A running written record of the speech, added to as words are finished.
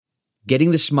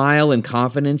Getting the smile and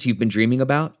confidence you've been dreaming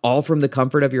about, all from the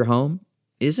comfort of your home,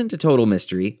 isn't a total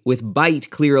mystery with Byte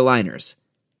clear aligners.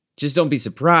 Just don't be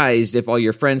surprised if all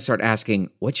your friends start asking,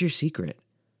 "What's your secret?"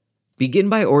 Begin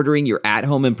by ordering your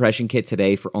at-home impression kit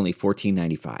today for only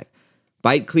 $14.95.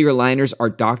 Byte clear aligners are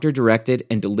doctor-directed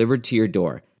and delivered to your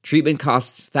door. Treatment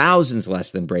costs thousands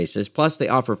less than braces, plus they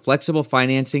offer flexible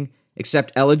financing,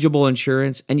 accept eligible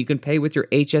insurance, and you can pay with your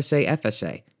HSA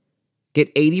FSA. Get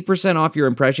 80% off your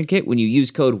impression kit when you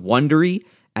use code WONDERY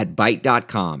at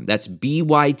Byte.com. That's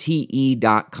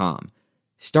BYTE.com.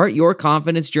 Start your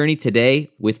confidence journey today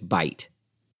with Byte.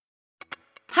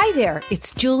 Hi there,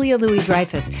 it's Julia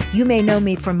Louis-Dreyfus. You may know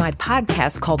me from my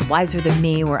podcast called Wiser Than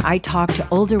Me, where I talk to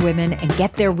older women and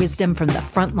get their wisdom from the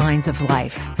front lines of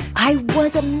life. I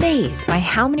was amazed by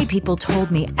how many people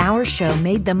told me our show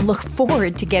made them look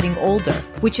forward to getting older,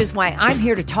 which is why I'm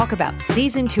here to talk about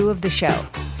season 2 of the show.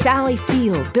 Sally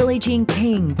Field, Billie Jean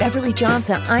King, Beverly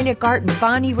Johnson, Ina Garten,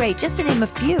 Bonnie Raitt, just to name a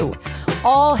few.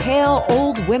 All hail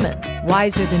old women.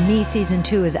 Wiser Than Me season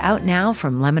 2 is out now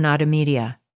from Lemonada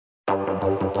Media.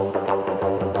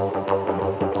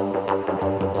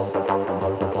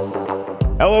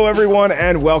 Hello, everyone,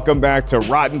 and welcome back to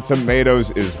Rotten Tomatoes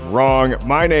is Wrong.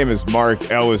 My name is Mark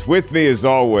Ellis. With me, as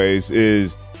always,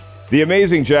 is the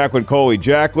amazing Jacqueline Coley.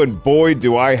 Jacqueline, boy,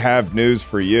 do I have news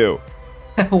for you.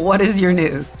 What is your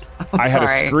news? I had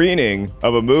a screening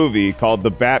of a movie called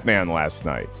The Batman last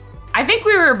night. I think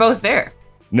we were both there.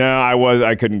 No,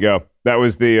 I couldn't go. That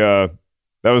was the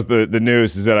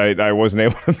news, is that I wasn't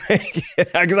able to make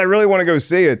it because I really want to go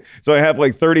see it. So I have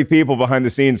like 30 people behind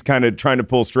the scenes kind of trying to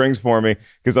pull strings for me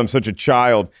because I'm such a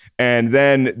child. And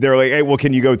then they're like, "Hey, well,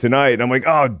 can you go tonight?" And I'm like,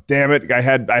 "Oh, damn it. I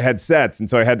had sets." And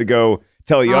so I had to go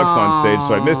tell Yucks on stage.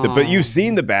 So I missed it. But you've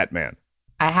seen The Batman.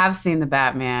 I have seen The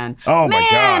Batman. Oh, my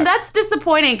God. Man, that's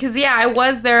disappointing because, yeah, I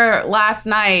was there last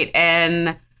night.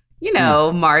 And, you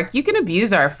know, Mark, you can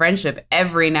abuse our friendship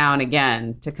every now and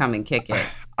again to come and kick it.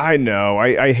 I know.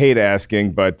 I hate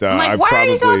asking, but I'm like, why are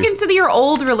you talking to your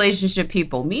old relationship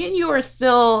people? Me and you are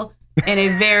still in a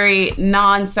very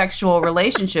non-sexual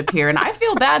relationship here. And I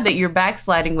feel bad that you're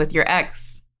backsliding with your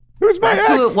ex. Who's my ex?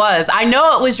 That's who it was. I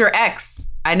know it was your ex.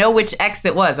 I know which ex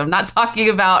it was. I'm not talking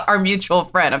about our mutual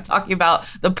friend. I'm talking about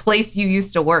the place you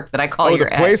used to work that I call your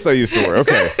ex. Oh, the place I used to work.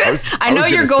 Okay. I know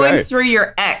you're going through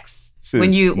your ex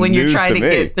when you're trying to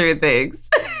get through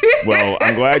things. Well,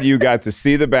 I'm glad you got to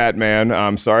see The Batman.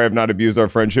 I'm sorry I've not abused our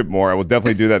friendship more. I will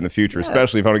definitely do that in the future,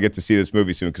 especially if I don't get to see this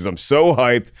movie soon, because I'm so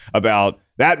hyped about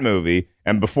that movie.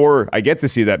 And before I get to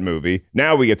see that movie,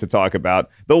 now we get to talk about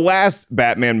the last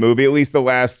Batman movie, at least the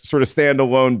last sort of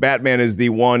standalone Batman is the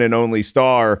one and only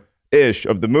star-ish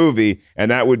of the movie. And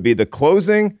that would be the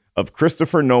closing of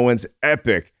Christopher Nolan's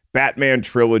epic Batman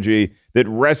trilogy that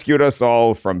rescued us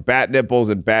all from bat nipples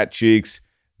and bat cheeks.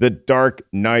 The Dark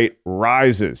Knight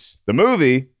Rises. The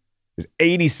movie is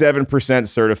 87%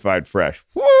 certified fresh.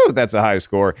 Woo, that's a high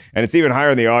score. And it's even higher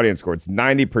in the audience score. It's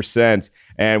 90%.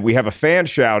 And we have a fan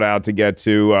shout out to get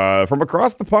to from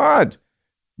across the pond.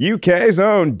 UK's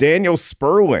own Daniel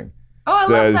Sperling. Oh, I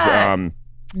love that.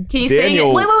 Can you say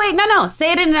it? Wait. No.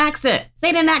 Say it in an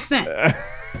accent.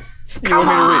 Come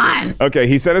on. Okay,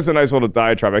 he sent us a nice little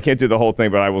diatribe. I can't do the whole thing,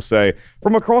 but I will say,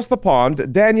 from across the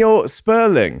pond, Daniel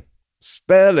Sperling.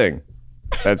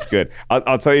 That's good.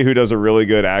 I'll tell you who does a really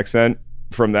good accent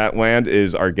from that land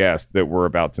is our guest that we're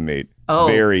about to meet. Oh.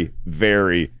 Very,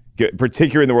 very good,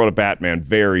 particularly in the world of Batman.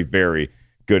 Very, very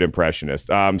good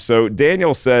impressionist. So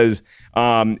Daniel says,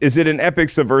 is it an epic,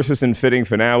 subversive, and fitting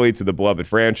finale to the beloved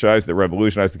franchise that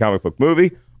revolutionized the comic book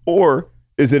movie? Or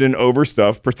is it an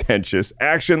overstuffed, pretentious,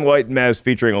 action-light mess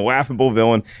featuring a laughable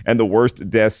villain and the worst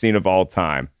death scene of all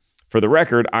time? For the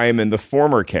record, I am in the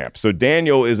former camp. So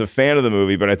Daniel is a fan of the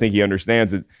movie, but I think he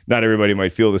understands that not everybody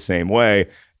might feel the same way.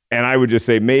 And I would just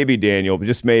say maybe, Daniel, but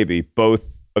just maybe,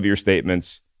 both of your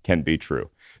statements can be true.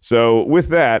 So with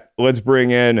that, let's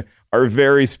bring in our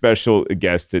very special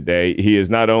guest today. He is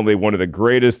not only one of the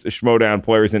greatest Schmoedown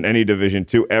players in any division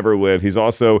to ever live, he's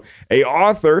also an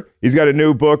author. He's got a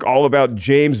new book all about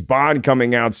James Bond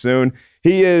coming out soon.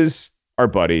 He is our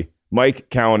buddy, Mike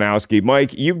Kalinowski.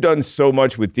 Mike, you've done so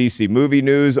much with DC Movie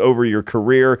News over your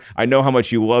career. I know how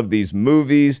much you love these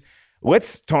movies.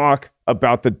 Let's talk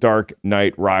about The Dark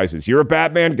Knight Rises. You're a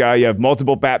Batman guy. You have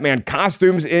multiple Batman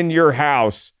costumes in your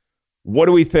house. What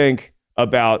do we think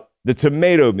about the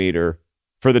tomato meter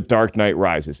for The Dark Knight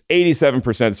Rises?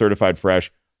 87% certified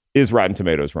fresh. Is Rotten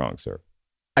Tomatoes wrong, sir?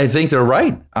 I think they're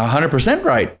right. 100%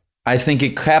 right. I think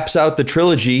it caps out the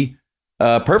trilogy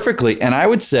perfectly. And I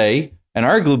would say, and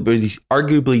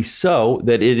arguably so,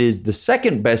 that it is the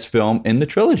second best film in the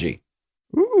trilogy.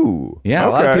 Ooh, Ooh. Yeah, okay.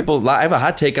 a lot of people, I have a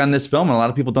hot take on this film, and a lot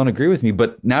of people don't agree with me.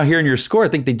 But now hearing your score, I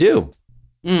think they do.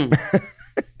 I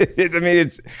mean,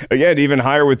 it's, again, even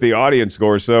higher with the audience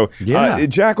score. So, Yeah.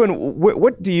 Jacqueline,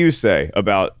 what do you say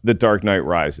about The Dark Knight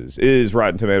Rises? Is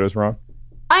Rotten Tomatoes wrong?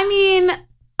 I mean,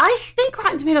 I think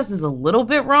Rotten Tomatoes is a little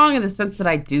bit wrong in the sense that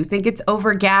I do think it's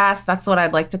overgassed. That's what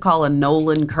I'd like to call a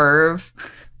Nolan curve.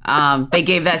 They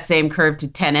gave that same curve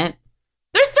to Tenet.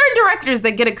 There's certain directors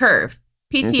that get a curve.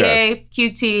 PTA,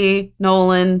 QT,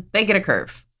 Nolan, they get a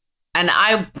curve. And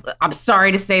I'm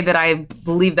sorry to say that I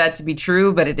believe that to be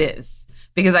true, but it is.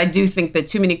 Because I do think that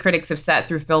too many critics have sat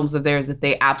through films of theirs that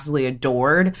they absolutely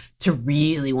adored to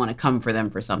really want to come for them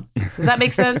for something. Does that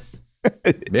make sense?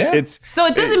 Yeah. So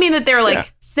it doesn't mean that they're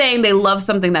like saying they love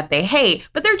something that they hate,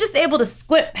 but they're just able to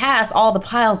squint past all the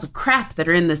piles of crap that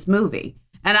are in this movie.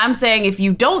 And I'm saying if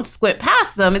you don't squint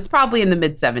past them, it's probably in the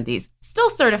mid 70s. Still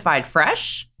certified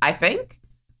fresh, I think,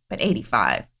 but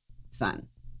 85, son.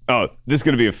 Oh, this is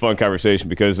going to be a fun conversation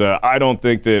because I don't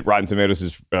think that Rotten Tomatoes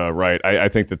is right. I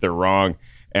think that they're wrong.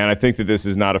 And I think that this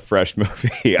is not a fresh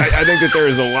movie. I think that there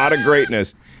is a lot of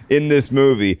greatness in this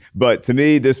movie. But to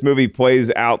me, this movie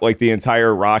plays out like the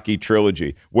entire Rocky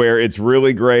trilogy, where it's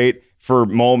really great for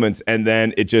moments and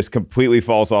then it just completely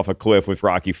falls off a cliff with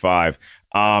Rocky V.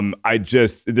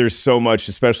 There's so much,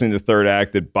 especially in the third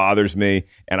act, that bothers me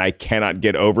and I cannot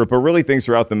get over it. But really things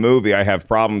throughout the movie I have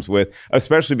problems with,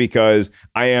 especially because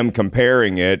I am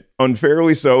comparing it,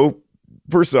 unfairly so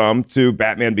for some, to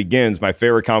Batman Begins, my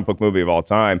favorite comic book movie of all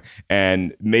time,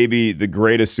 and maybe the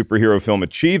greatest superhero film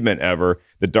achievement ever,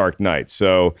 The Dark Knight.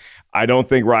 So I don't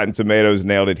think Rotten Tomatoes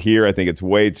nailed it here. I think it's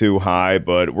way too high,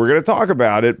 but we're going to talk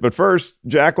about it. But first,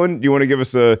 Jacqueline, do you want to give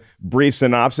us a brief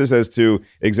synopsis as to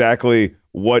exactly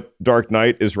what Dark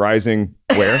Knight is rising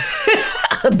where?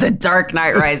 The Dark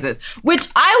Knight Rises, which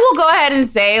I will go ahead and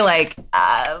say, like,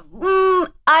 I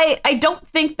don't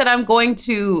think that I'm going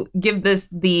to give this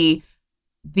the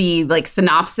like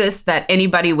synopsis that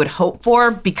anybody would hope for,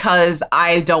 because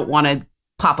I don't want to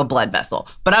pop a blood vessel,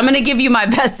 but I'm going to give you my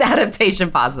best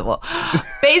adaptation possible.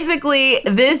 Basically,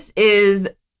 this is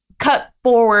cut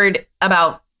forward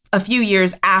about a few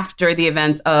years after the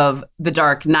events of The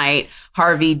Dark Knight.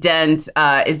 Harvey Dent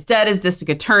is dead as district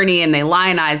attorney and they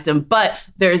lionized him, but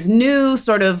there's new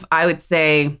sort of, I would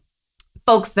say,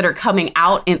 folks that are coming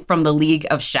out from the League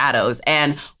of Shadows.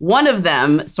 And one of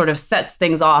them sort of sets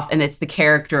things off, and it's the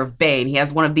character of Bane. He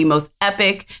has one of the most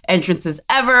epic entrances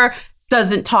ever,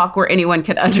 doesn't talk where anyone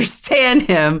can understand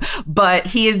him, but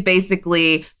he is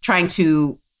basically trying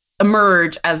to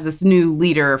emerge as this new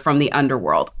leader from the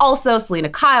underworld. Also, Selena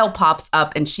Kyle pops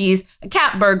up, and she's a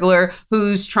cat burglar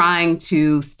who's trying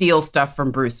to steal stuff from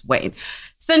Bruce Wayne.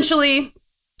 Essentially,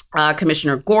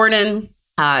 Commissioner Gordon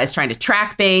is trying to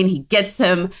track Bane. He gets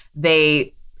him.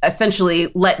 They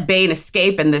essentially let Bane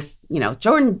escape, and this,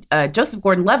 Joseph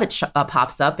Gordon-Levitt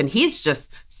pops up, and he's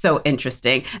just so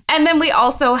interesting. And then we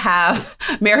also have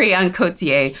Marianne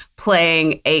Cotillard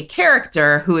playing a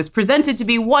character who is presented to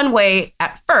be one way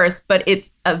at first, but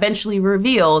it's eventually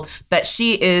revealed that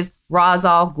she is Ra's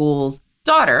al Ghul's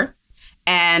daughter,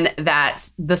 and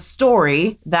that the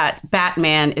story that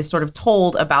Batman is sort of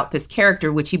told about this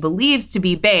character, which he believes to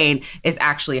be Bane, is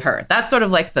actually her. That's sort of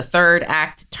like the third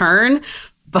act turn.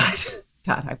 But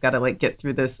God, I've got to get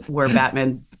through this where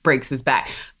Batman breaks his back.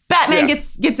 Batman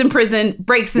gets in prison,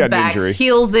 breaks his back,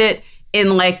 heals it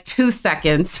in 2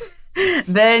 seconds,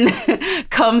 then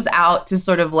comes out to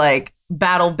sort of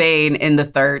battle Bane in the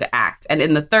third act. And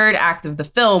in the third act of the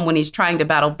film, when he's trying to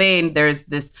battle Bane, there's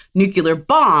this nuclear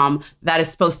bomb that is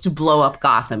supposed to blow up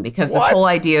Gotham, because this whole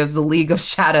idea of the League of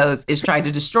Shadows is trying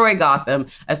to destroy Gotham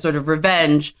as sort of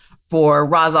revenge for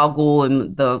Ra's al Ghul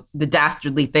and the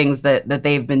dastardly things that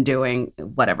they've been doing.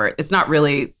 Whatever. It's not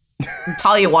really,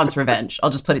 Talia wants revenge. I'll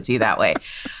just put it to you that way.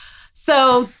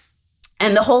 So,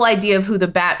 and the whole idea of who the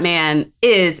Batman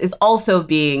is also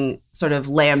being sort of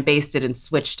lambasted and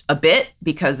switched a bit,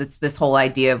 because it's this whole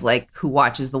idea of who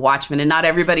watches the Watchmen, and not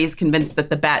everybody is convinced that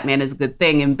the Batman is a good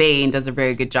thing, and Bane does a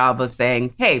very good job of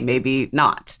saying, hey, maybe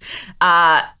not.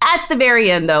 At the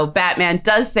very end, though, Batman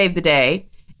does save the day,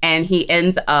 and he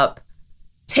ends up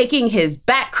taking his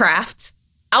Batcraft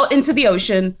out into the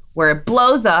ocean where it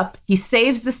blows up. He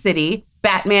saves the city.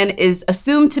 Batman is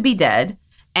assumed to be dead.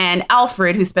 And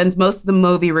Alfred, who spends most of the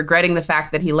movie regretting the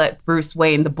fact that he let Bruce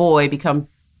Wayne, the boy, become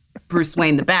Bruce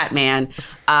Wayne, the Batman,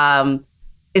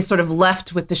 is sort of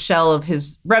left with the shell of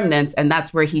his remnants. And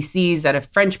that's where he sees at a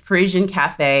French Parisian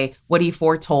cafe what he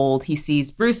foretold. He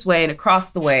sees Bruce Wayne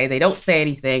across the way. They don't say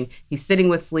anything. He's sitting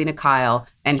with Selena Kyle,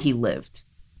 and he lived.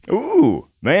 Ooh,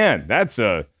 man, I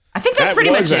think that's pretty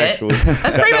much it.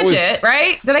 That's pretty much it,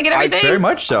 right? Did I get everything? Very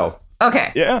much so.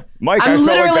 Okay. Yeah, Mike, I'm I felt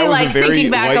literally like that was a very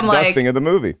thinking back, light I'm like, dusting of the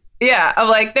movie. Yeah, I'm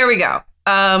like, there we go.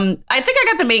 I think I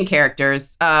got the main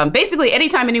characters. Basically,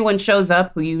 anytime anyone shows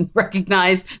up who you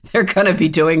recognize, they're gonna be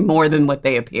doing more than what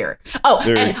they appear.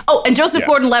 And Joseph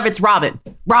Gordon-Levitt's Robin.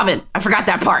 I forgot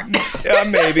that part. Yeah,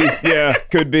 maybe. Yeah,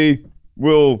 could be.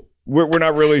 We're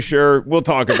not really sure. We'll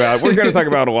talk about it. We're going to talk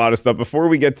about a lot of stuff. Before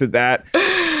we get to that,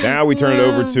 now we turn it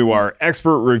over to our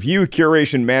expert review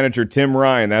curation manager, Tim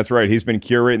Ryan. That's right. He's been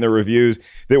curating the reviews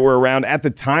that were around at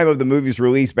the time of the movie's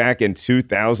release back in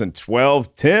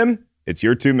 2012. Tim, it's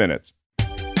your 2 minutes.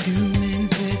 2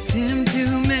 minutes with Tim,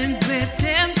 2 minutes with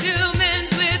Tim, 2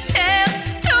 minutes with Tim,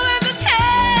 2 minutes with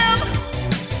Tim.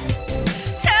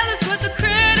 Tell us what the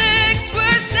critics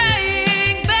were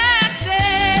saying back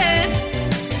then.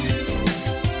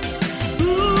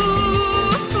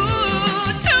 Ooh,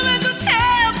 2 minutes with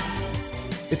Tim.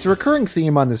 It's a recurring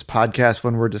theme on this podcast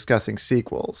when we're discussing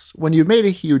sequels. When you've made a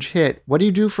huge hit, what do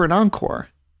you do for an encore?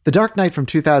 The Dark Knight from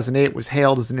 2008 was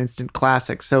hailed as an instant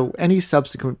classic, so any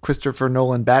subsequent Christopher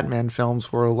Nolan Batman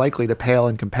films were likely to pale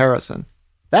in comparison.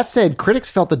 That said,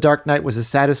 critics felt The Dark Knight was a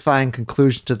satisfying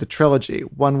conclusion to the trilogy,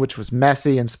 one which was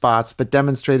messy in spots but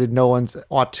demonstrated Nolan's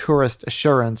auteurist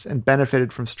assurance and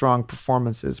benefited from strong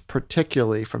performances,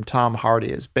 particularly from Tom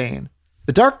Hardy as Bane.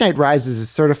 The Dark Knight Rises is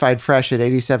certified fresh at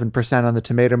 87% on the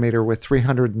Tomato Meter with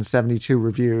 372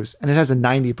 reviews, and it has a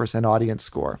 90% audience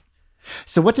score.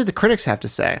 So what did the critics have to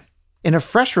say? In a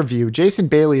fresh review, Jason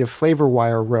Bailey of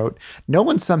FlavorWire wrote,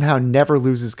 "Nolan somehow never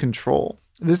loses control.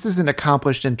 This is an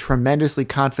accomplished and tremendously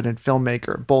confident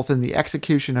filmmaker, both in the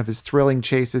execution of his thrilling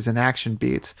chases and action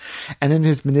beats, and in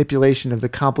his manipulation of the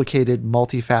complicated,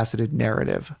 multifaceted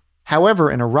narrative."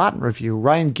 However, in a rotten review,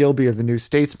 Ryan Gilbey of The New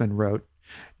Statesman wrote,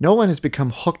 "Nolan has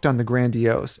become hooked on the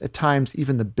grandiose, at times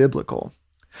even the biblical.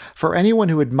 For anyone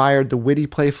who admired the witty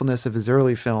playfulness of his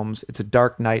early films, it's a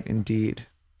Dark Knight indeed."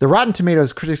 The Rotten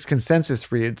Tomatoes critics'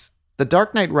 consensus reads, "The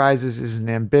Dark Knight Rises is an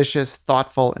ambitious,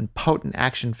 thoughtful, and potent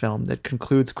action film that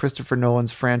concludes Christopher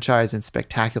Nolan's franchise in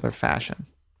spectacular fashion."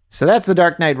 So that's The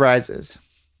Dark Knight Rises.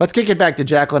 Let's kick it back to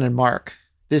Jacqueline and Mark.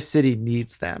 This city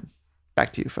needs them.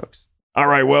 Back to you, folks. All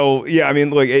right. Well, yeah, I mean,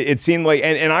 look, it seemed like,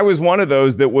 and I was one of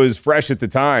those that was fresh at the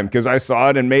time because I saw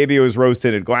it and maybe it was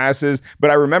rose-tinted glasses,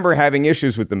 but I remember having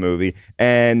issues with the movie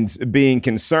and being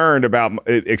concerned about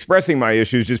expressing my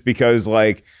issues just because,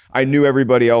 like, I knew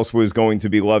everybody else was going to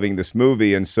be loving this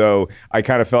movie. And so I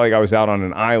kind of felt like I was out on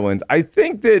an island. I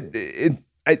think that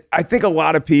I think a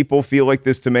lot of people feel like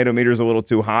this tomato meter is a little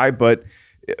too high, but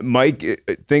Mike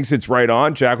thinks it's right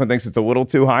on. Jacqueline thinks it's a little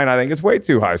too high, and I think it's way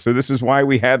too high. So this is why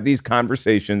we have these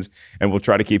conversations, and we'll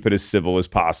try to keep it as civil as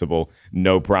possible.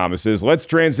 No promises. Let's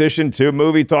transition to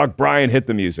movie talk. Brian, hit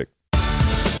the music.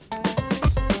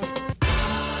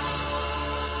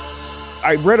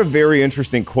 I read a very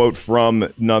interesting quote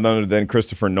from none other than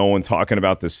Christopher Nolan talking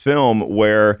about this film,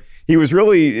 where he was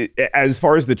really, as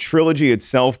far as the trilogy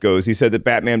itself goes, he said that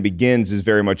Batman Begins is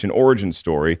very much an origin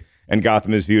story, and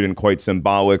Gotham is viewed in quite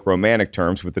symbolic, romantic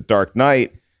terms. With The Dark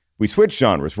Knight, we switch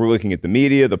genres. We're looking at the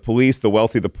media, the police, the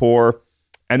wealthy, the poor.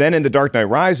 And then in The Dark Knight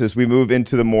Rises, we move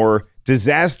into the more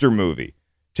disaster movie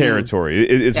territory,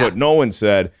 is what Nolan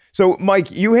said. So, Mike,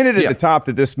 you hinted at the top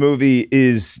that this movie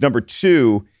is number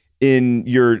 2 in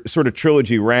your sort of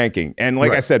trilogy ranking. And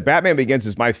like I said, Batman Begins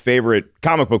is my favorite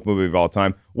comic book movie of all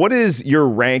time. What is your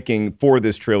ranking for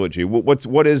this trilogy?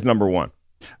 What is number 1?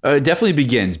 Definitely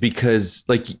Begins, because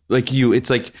like you, it's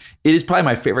like, it is probably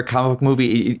my favorite comic book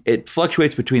movie. It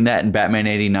fluctuates between that and Batman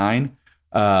 89.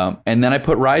 And then I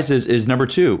put Rises is number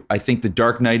 2. I think The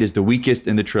Dark Knight is the weakest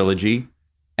in the trilogy.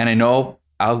 And I know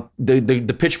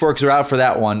the pitchforks are out for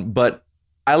that one, but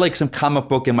I like some comic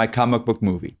book in my comic book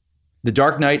movie. The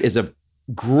Dark Knight is a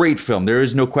great film. There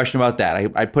is no question about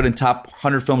that. I put in top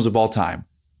 100 films of all time.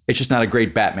 It's just not a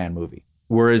great Batman movie.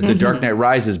 Whereas The Dark Knight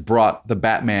Rises brought the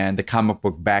Batman, the comic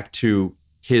book, back to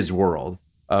his world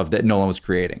that Nolan was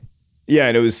creating. Yeah,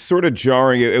 and it was sort of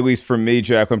jarring, at least for me,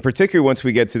 Jacqueline, particularly once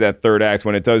we get to that third act,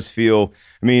 when it does feel,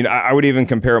 I mean, I would even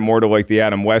compare it more to like the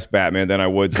Adam West Batman than I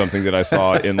would something that I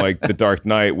saw in like The Dark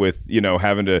Knight with, you know,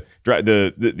 having to drive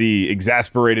the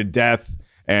exasperated death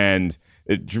and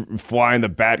flying the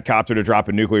Batcopter to drop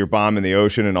a nuclear bomb in the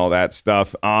ocean and all that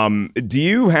stuff. Do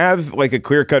you have like a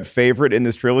clear-cut favorite in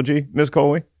this trilogy, Ms.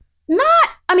 Coley?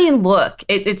 Look,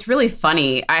 it's really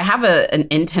funny. I have an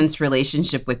intense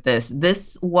relationship with this.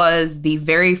 This was the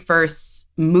very first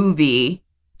movie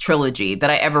trilogy that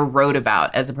I ever wrote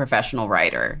about as a professional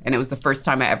writer. And it was the first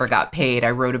time I ever got paid.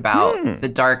 I wrote about The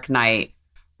Dark Knight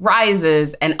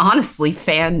Rises and honestly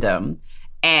fandom.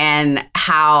 and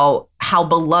how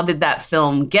beloved that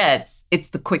film gets. It's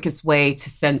the quickest way to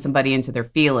send somebody into their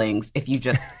feelings if you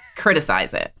just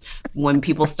criticize it. When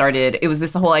people started, it was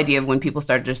this whole idea of when people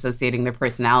started associating their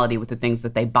personality with the things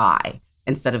that they buy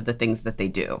instead of the things that they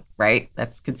do, right?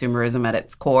 That's consumerism at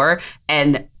its core.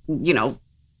 And, you know,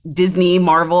 Disney,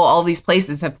 Marvel, all these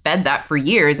places have fed that for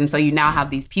years. And so you now have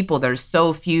these people that are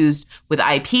so fused with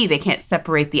IP, they can't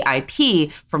separate the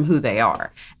IP from who they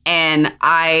are. And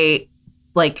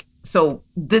so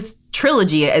this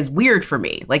trilogy is weird for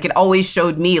me. Like, it always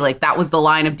showed me like that was the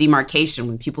line of demarcation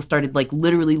when people started like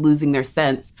literally losing their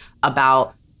sense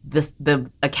about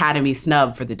the Academy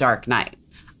snub for The Dark Knight.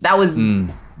 That was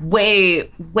way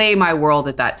my world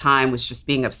at that time, was just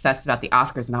being obsessed about the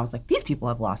Oscars. And I was like, these people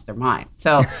have lost their mind.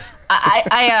 So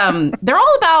I they're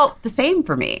all about the same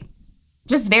for me,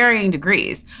 just varying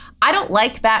degrees. I don't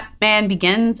like Batman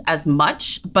Begins as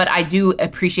much, but I do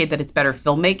appreciate that it's better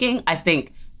filmmaking. I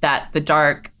think that The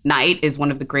Dark Knight is one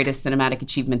of the greatest cinematic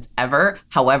achievements ever.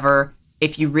 However,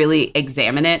 if you really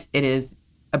examine it, it is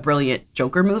a brilliant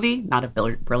Joker movie, not a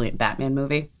brilliant Batman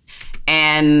movie.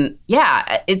 And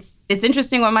yeah, it's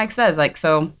interesting what Mike says. Like,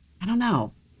 so I don't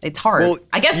know. It's hard. Well,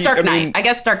 I guess Dark Knight. I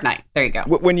guess Dark Knight. There you go.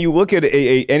 When you look at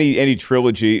any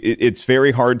trilogy, it's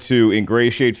very hard to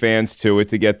ingratiate fans to it,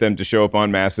 to get them to show up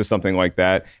en masse to something like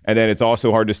that. And then it's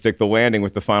also hard to stick the landing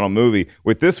with the final movie.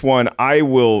 With this one,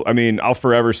 I'll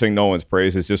forever sing Nolan's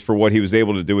praises just for what he was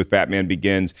able to do with Batman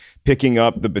Begins, picking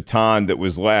up the baton that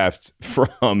was left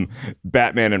from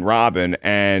Batman and Robin,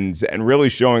 and really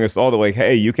showing us all that, like,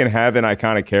 hey, you can have an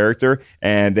iconic character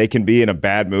and they can be in a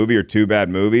bad movie or two bad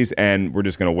movies, and we're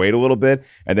just going to wait a little bit,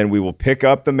 and then we will pick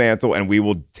up the mantle and we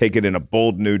will take it in a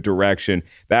bold new direction.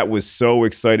 That was so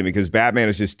exciting because Batman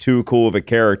is just too cool of a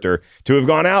character to have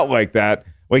gone out like that,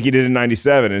 like he did in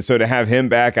 97. And so to have him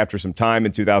back after some time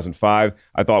in 2005,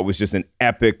 I thought was just an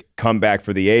epic comeback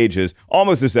for the ages,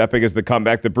 almost as epic as the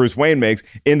comeback that Bruce Wayne makes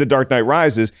in The Dark Knight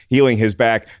Rises, healing his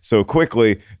back so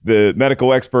quickly. The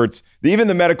medical experts, even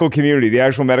the medical community, the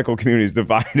actual medical community is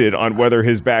divided on whether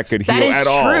his back could heal at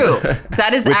all. That is true.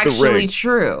 That is actually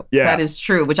true. Yeah. That is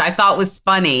true, which I thought was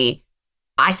funny.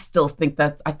 I still think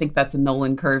that's a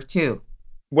Nolan curve too.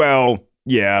 Well,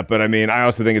 yeah, but I mean, I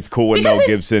also think it's cool when Mel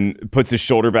Gibson puts his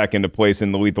shoulder back into place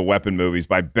in the Lethal Weapon movies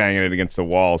by banging it against the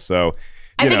wall. So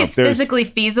I think it's physically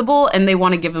feasible, and they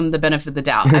want to give him the benefit of the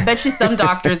doubt. I bet you some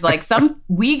doctors,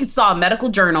 we saw a medical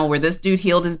journal where this dude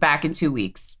healed his back in 2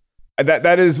 weeks.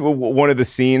 That is one of the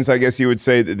scenes, I guess you would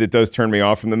say, that does turn me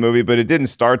off from the movie, but it didn't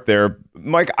start there.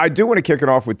 Mike, I do want to kick it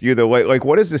off with you, though. Like,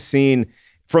 what is the scene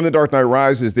from The Dark Knight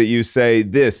Rises that you say,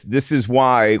 this is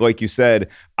why, like you said,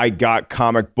 I got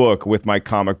comic book with my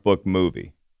comic book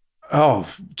movie? Oh,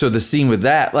 so the scene with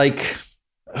that, like,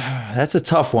 that's a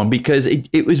tough one because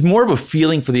it was more of a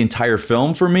feeling for the entire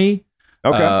film for me.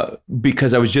 Okay.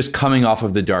 Because I was just coming off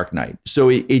of The Dark Knight. So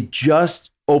it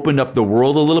just opened up the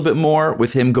world a little bit more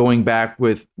with him going back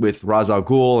with Ra's al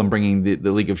Ghul and bringing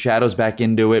the League of Shadows back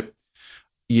into it.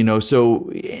 You know, so,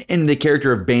 and the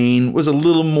character of Bane was a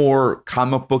little more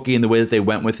comic booky in the way that they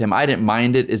went with him. I didn't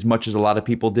mind it as much as a lot of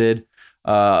people did.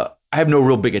 I have no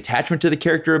real big attachment to the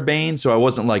character of Bane, so I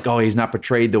wasn't like, oh, he's not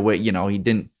portrayed the way, you know, he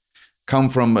didn't come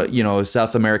from, a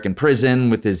South American prison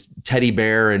with his teddy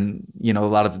bear and, a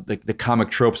lot of the comic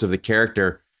tropes of the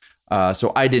character.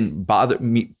 So it didn't bother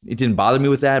me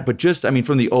with that. But just,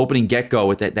 from the opening get-go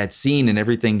with that scene and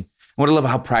everything, I love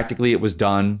how practically it was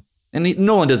done. And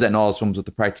Nolan does that in all his films with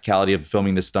the practicality of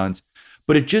filming the stunts.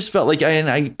 But it just felt like, I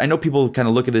know people kind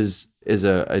of look at it as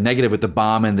a negative with the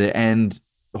bomb and the end,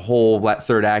 the whole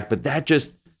third act, but that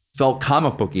just felt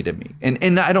comic booky to me.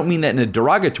 And I don't mean that in a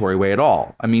derogatory way at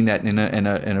all. I mean that in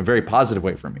a very positive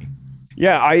way for me.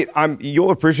 Yeah,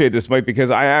 you'll appreciate this, Mike, because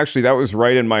that was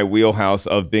right in my wheelhouse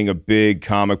of being a big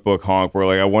comic book honk, where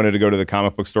I wanted to go to the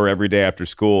comic book store every day after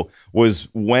school, was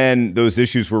when those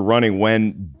issues were running,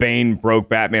 when Bane broke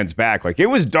Batman's back. It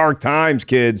was dark times,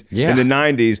 kids, in the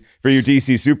 90s for your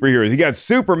DC superheroes. You got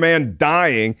Superman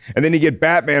dying, and then you get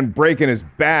Batman breaking his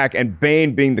back and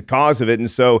Bane being the cause of it. And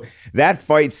so that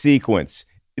fight sequence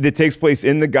that takes place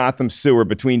in the Gotham sewer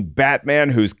between Batman,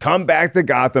 who's come back to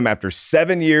Gotham after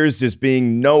 7 years just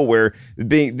being nowhere,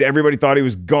 everybody thought he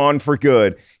was gone for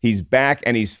good. He's back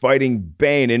and he's fighting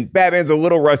Bane, and Batman's a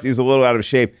little rusty, he's a little out of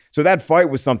shape. So that fight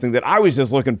was something that I was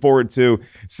just looking forward to.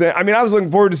 I was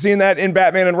looking forward to seeing that in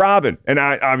Batman and Robin, and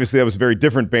obviously that was a very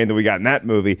different Bane than we got in that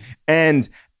movie. And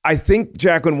I think,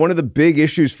 Jacqueline, one of the big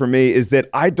issues for me is that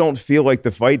I don't feel like the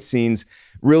fight scenes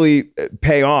really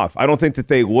pay off. I don't think that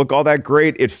they look all that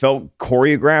great. It felt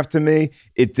choreographed to me.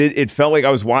 It felt like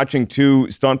I was watching two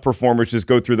stunt performers just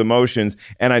go through the motions,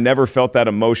 and I never felt that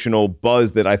emotional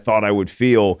buzz that I thought I would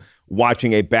feel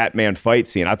watching a Batman fight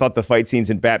scene. I thought the fight scenes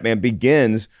in Batman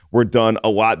Begins were done a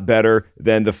lot better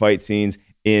than the fight scenes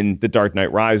in The Dark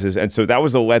Knight Rises. And so that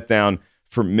was a letdown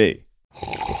for me.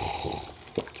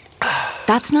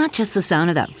 That's not just the sound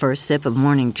of that first sip of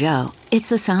Morning Joe. It's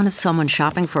the sound of someone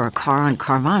shopping for a car on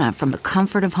Carvana from the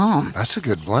comfort of home. That's a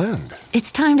good blend.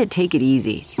 It's time to take it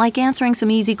easy, like answering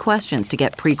some easy questions to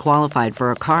get pre-qualified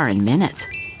for a car in minutes.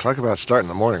 Talk about starting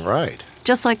the morning right.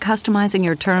 Just like customizing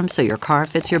your terms so your car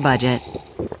fits your budget.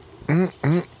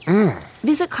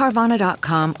 Visit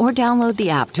Carvana.com or download the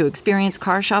app to experience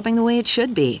car shopping the way it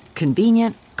should be.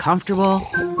 Convenient, comfortable.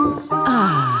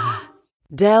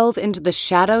 Delve into the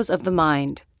shadows of the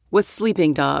mind with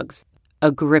Sleeping Dogs,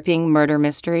 a gripping murder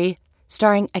mystery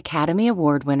starring Academy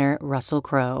Award winner Russell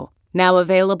Crowe. Now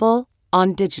available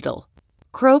on digital.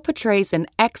 Crowe portrays an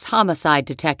ex-homicide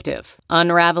detective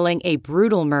unraveling a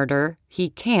brutal murder he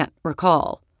can't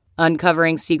recall.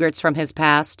 Uncovering secrets from his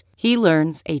past, he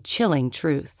learns a chilling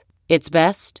truth. It's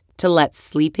best to let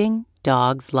sleeping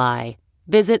dogs lie.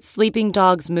 Visit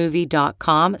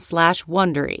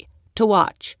sleepingdogsmovie.com/Wondery to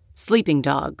watch Sleeping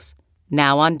Dogs,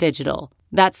 now on digital.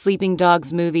 That's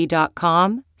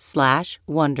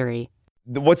sleepingdogsmovie.com/Wondery.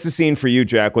 What's the scene for you,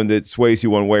 Jacqueline, that sways you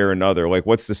one way or another? Like,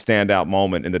 what's the standout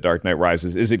moment in The Dark Knight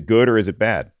Rises? Is it good or is it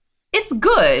bad? It's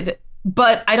good,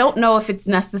 but I don't know if it's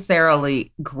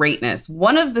necessarily greatness.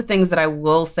 One of the things that I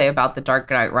will say about The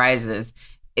Dark Knight Rises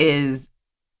is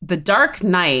The Dark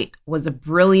Knight was a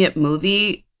brilliant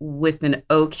movie with an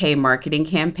okay marketing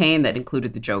campaign that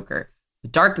included the Joker. The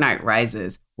Dark Knight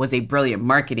Rises was a brilliant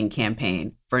marketing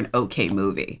campaign for an okay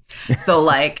movie. So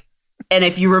like, and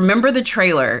if you remember the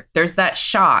trailer, there's that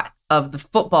shot of the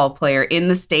football player in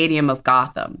the stadium of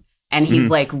Gotham, and he's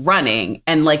like running,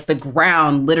 and like the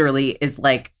ground literally is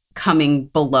like coming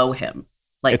below him.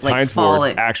 Like, it's Hines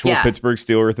Ward, actual Pittsburgh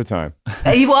Steeler at the time.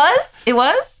 It was?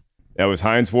 That was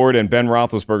Hines Ward, and Ben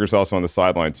Roethlisberger's also on the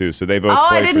sideline too. So they both I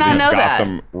played did for not the know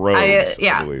Gotham that. Rogues.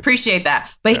 I believe. Appreciate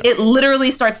that. But it literally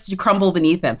starts to crumble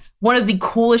beneath him. One of the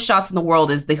coolest shots in the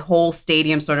world is the whole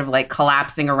stadium sort of like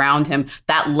collapsing around him.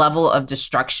 That level of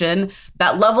destruction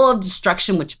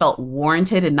which felt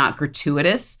warranted and not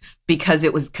gratuitous because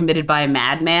it was committed by a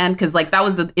madman. Because like that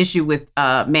was the issue with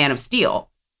Man of Steel,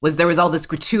 was there was all this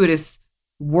gratuitous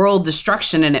world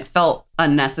destruction and it felt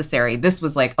unnecessary. This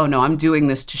was like, oh no, I'm doing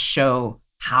this to show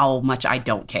how much I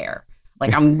don't care.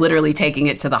 Like I'm literally taking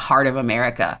it to the heart of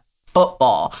America.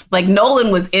 Football. Like Nolan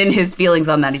was in his feelings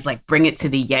on that. He's like, bring it to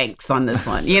the Yanks on this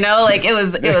one. You know, like it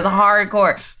was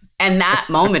hardcore. And that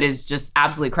moment is just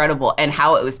absolutely incredible, and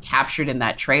how it was captured in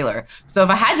that trailer. So if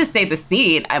I had to say the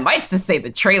scene, I might just say the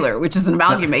trailer, which is an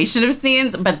amalgamation of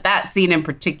scenes, but that scene in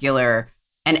particular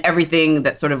and everything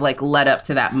that sort of like led up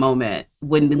to that moment,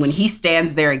 when he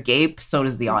stands there agape, so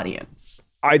does the audience.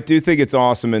 I do think it's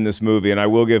awesome in this movie, and I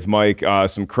will give Mike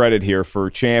some credit here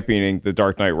for championing The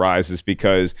Dark Knight Rises,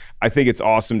 because I think it's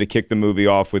awesome to kick the movie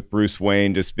off with Bruce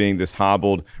Wayne just being this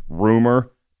hobbled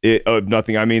rumor of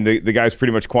nothing. I mean, the guy's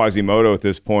pretty much Quasimodo at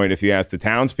this point, if you ask the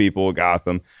townspeople of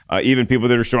Gotham, even people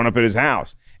that are showing up at his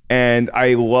house. And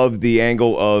I love the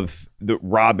angle of the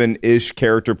Robin-ish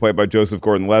character played by Joseph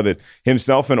Gordon-Levitt,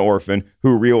 himself an orphan,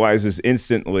 who realizes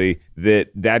instantly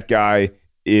that guy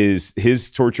is his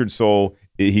tortured soul.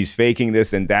 He's faking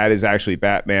this, and that is actually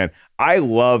Batman. I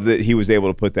love that he was able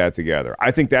to put that together.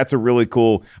 I think that's a really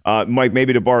cool, Mike,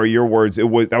 maybe to borrow your words,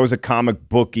 that was a comic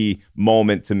booky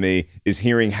moment to me, is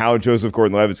hearing how Joseph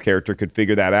Gordon-Levitt's character could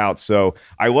figure that out. So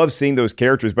I love seeing those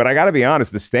characters, but I got to be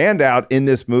honest, the standout in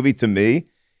this movie to me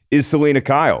is Selena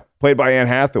Kyle, played by Anne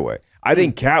Hathaway. I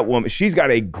think Catwoman, she's got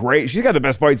the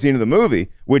best fight scene of the movie,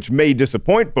 which may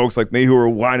disappoint folks like me who are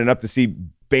lining up to see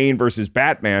Bane versus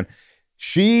Batman.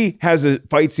 She has a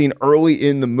fight scene early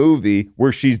in the movie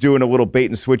where she's doing a little bait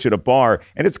and switch at a bar,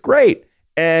 and it's great.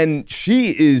 And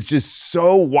she is just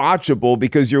so watchable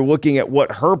because you're looking at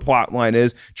what her plot line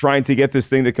is, trying to get this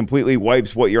thing that completely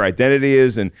wipes what your identity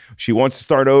is. And she wants to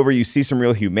start over. You see some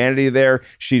real humanity there.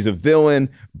 She's a villain,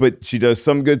 but she does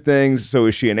some good things. So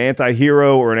is she an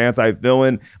anti-hero or an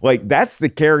anti-villain? Like, that's the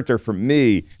character for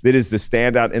me that is the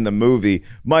standout in the movie.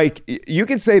 Mike, you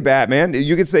can say Batman.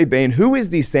 You can say Bane. Who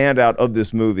is the standout of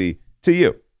this movie to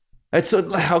you? That's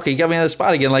okay. You got me on the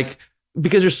spot again. Like,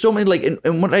 because there's so many, like,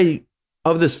 and what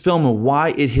of this film and why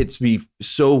it hits me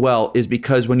so well is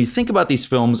because when you think about these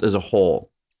films as a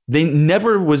whole, they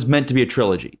never was meant to be a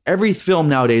trilogy. Every film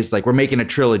nowadays, like, we're making a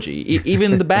trilogy.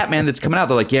 Even the Batman that's coming out,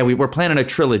 they're like, yeah, we're planning a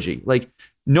trilogy. Like,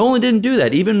 Nolan didn't do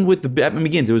that. Even with the Batman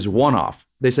Begins, it was one-off.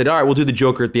 They said, all right, we'll do the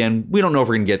Joker at the end. We don't know if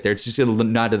we're going to get there. It's just a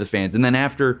nod to the fans. And then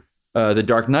after The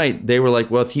Dark Knight, they were like,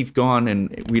 well, Heath's gone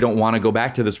and we don't want to go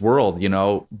back to this world,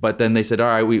 But then they said, all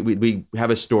right, we have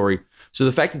a story. So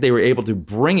the fact that they were able to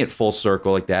bring it full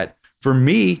circle like that, for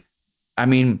me, I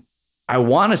mean, I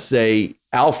want to say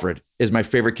Alfred is my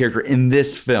favorite character in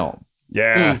this film.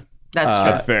 Yeah.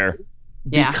 That's fair.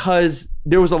 Yeah. Because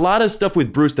there was a lot of stuff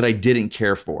with Bruce that I didn't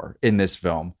care for in this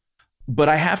film. But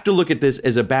I have to look at this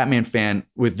as a Batman fan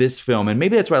with this film, and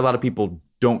maybe that's why a lot of people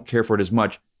don't care for it as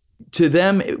much. To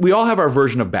them, we all have our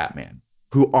version of Batman,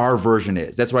 who our version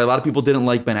is. That's why a lot of people didn't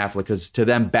like Ben Affleck, because to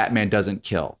them, Batman doesn't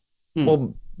kill.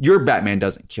 Well, your Batman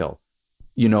doesn't kill.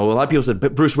 A lot of people said,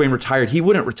 but Bruce Wayne retired. He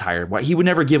wouldn't retire. Why? He would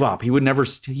never give up.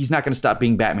 He's not going to stop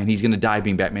being Batman. He's going to die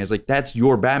being Batman. It's like, that's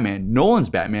your Batman. Nolan's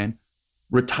Batman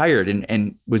retired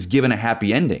and was given a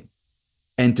happy ending.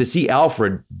 And to see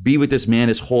Alfred be with this man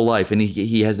his whole life, and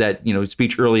he has that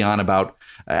speech early on about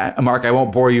Mark, I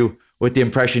won't bore you with the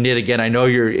impression yet again. I know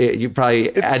you're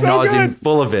probably ad nauseum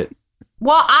full of it.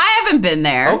 Well, I haven't been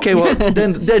there. Okay, well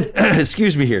then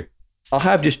excuse me here. I'll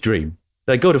have this dream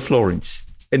that I go to Florence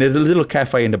and there's a little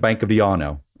cafe in the Bank of the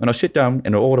Arno, and I'll sit down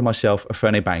and I'll order myself a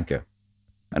Fernet Banker,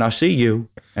 and I see you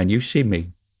and you see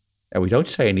me, and we don't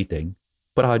say anything.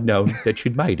 But I know that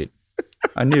you'd made it.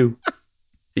 I knew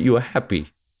that you were happy.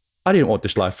 I didn't want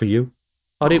this life for you.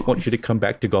 I didn't want you to come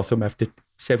back to Gotham after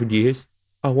 7 years.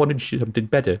 I wanted something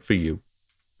better for you.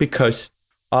 Because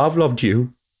I've loved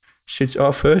you since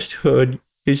I first heard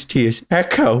his tears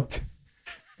echo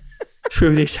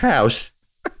through this house.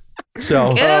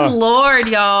 So, good Lord,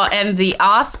 y'all. And the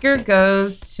Oscar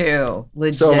goes to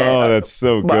legit. That's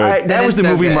so good. That was the so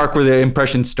movie good. mark where the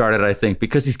impression started, I think,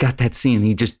 because he's got that scene.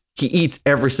 He eats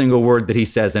every single word that he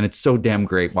says, and it's so damn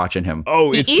great watching him.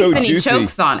 Oh, He it's eats so and juicy. he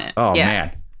chokes on it. Oh, yeah.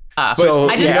 man. So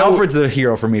Alfred's the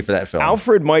hero for me for that film.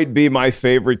 Alfred might be my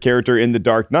favorite character in The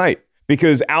Dark Knight,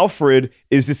 because Alfred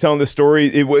is just telling the story.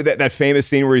 That famous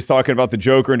scene where he's talking about the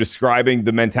Joker and describing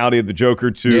the mentality of the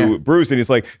Joker to Bruce. And he's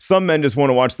like, some men just want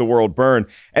to watch the world burn.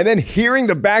 And then hearing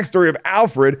the backstory of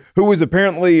Alfred, who was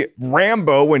apparently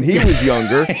Rambo when he was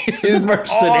younger, is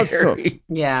awesome.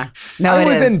 Yeah. No, I it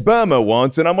was is. in Burma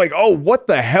once, and I'm like, oh, what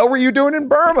the hell were you doing in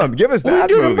Burma? Give us What were that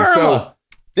you doing in movie. Burma?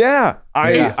 Yeah,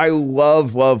 I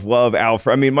love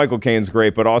Alfred. I mean, Michael Caine's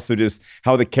great, but also just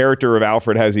how the character of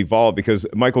Alfred has evolved, because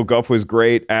Michael Gough was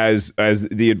great as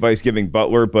the advice-giving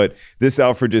butler, but this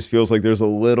Alfred just feels like there's a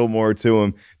little more to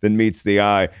him than meets the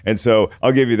eye. And so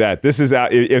I'll give you that. This is,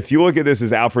 if you look at this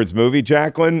as Alfred's movie,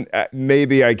 Jacqueline,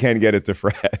 maybe I can get it to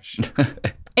fresh.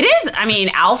 It is. I mean,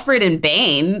 Alfred and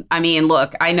Bane. I mean,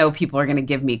 look, I know people are going to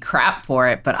give me crap for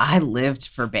it, but I lived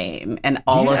for Bane and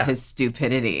all of his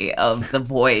stupidity of the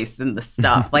voice and the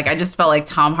stuff. Like, I just felt like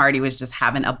Tom Hardy was just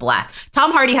having a blast.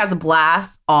 Tom Hardy has a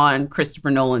blast on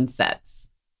Christopher Nolan sets.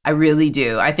 I really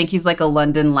do. I think he's like a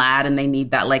London lad, and they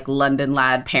need that like London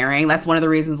lad pairing. That's one of the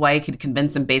reasons why he could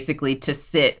convince him basically to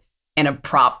sit in a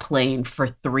prop plane for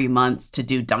 3 months to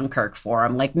do Dunkirk for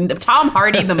him. Like, Tom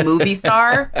Hardy, the movie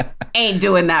star, ain't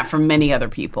doing that for many other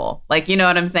people. Like, you know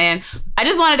what I'm saying? I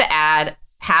just wanted to add,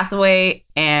 Hathaway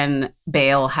and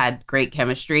Bale had great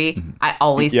chemistry. Mm-hmm. I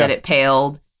always said it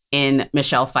paled in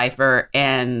Michelle Pfeiffer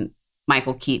and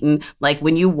Michael Keaton. Like,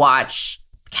 when you watch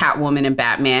Catwoman and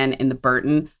Batman in the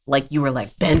Burton, like, you were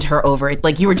like, bend her over it.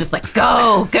 Like, you were just like,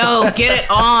 go, get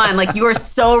it on. Like, you were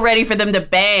so ready for them to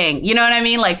bang. You know what I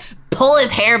mean? Like, pull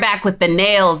his hair back with the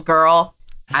nails, girl.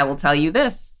 I will tell you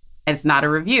this. It's not a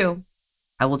review.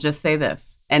 I will just say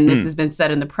this. And this has been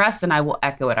said in the press, and I will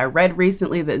echo it. I read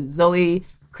recently that Zoe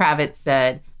Kravitz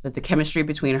said that the chemistry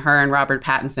between her and Robert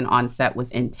Pattinson on set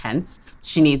was intense.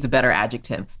 She needs a better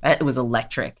adjective. It was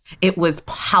electric. It was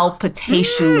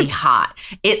palpitationally hot.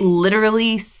 It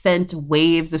literally sent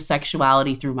waves of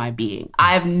sexuality through my being.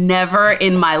 I've never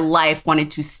in my life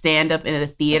wanted to stand up in a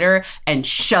theater and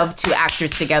shove two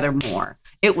actors together more.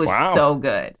 It was so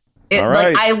good. It, All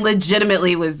right. like, I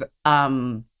legitimately was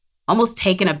almost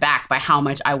taken aback by how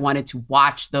much I wanted to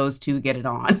watch those two get it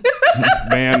on.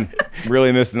 Man,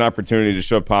 really missed an opportunity to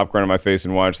shove popcorn on my face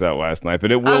and watch that last night,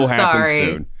 but it will happen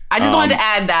soon. I just wanted to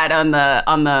add that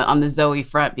on the Zoe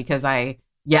front, because I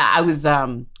was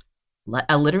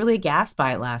literally gasped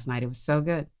by it last night. It was so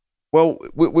good. Well,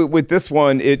 with this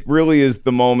one, it really is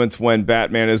the moments when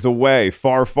Batman is away,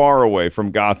 far, far away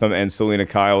from Gotham and Selina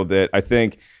Kyle, that I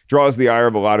think draws the ire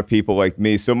of a lot of people like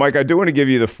me. So, Mike, I do want to give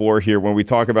you the floor here when we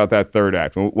talk about that third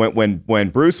act. When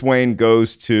Bruce Wayne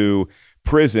goes to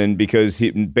prison because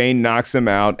Bane knocks him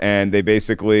out, and they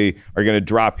basically are going to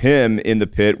drop him in the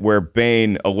pit where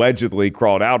Bane allegedly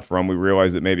crawled out from. We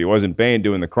realize that maybe it wasn't Bane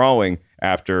doing the crawling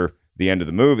after the end of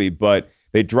the movie. But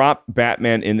they drop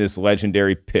Batman in this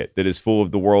legendary pit that is full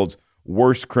of the world's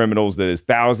worst criminals, that is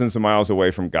thousands of miles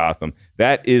away from Gotham.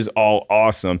 That is all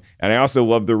awesome. And I also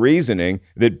love the reasoning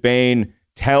that Bane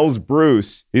tells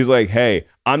Bruce, he's like, hey,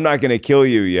 I'm not going to kill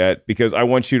you yet because I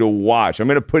want you to watch. I'm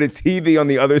going to put a TV on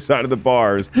the other side of the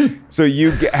bars so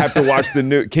you have to watch the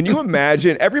news. Can you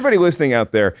imagine? Everybody listening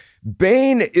out there,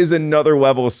 Bane is another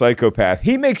level of psychopath.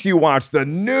 He makes you watch the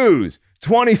news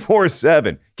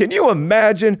 24/7. Can you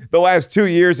imagine the last 2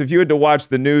 years if you had to watch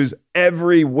the news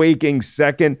every waking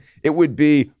second? It would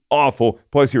be awful.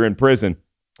 Plus, you're in prison.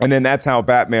 And then that's how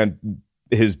Batman,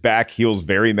 his back heals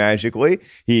very magically.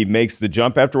 He makes the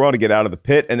jump after a while to get out of the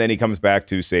pit, and then he comes back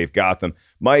to save Gotham.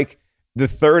 Mike, the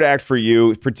third act for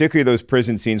you, particularly those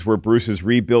prison scenes where Bruce is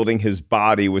rebuilding his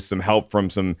body with some help from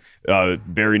some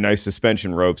very nice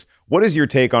suspension ropes. What is your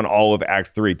take on all of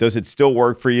Act 3? Does it still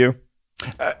work for you?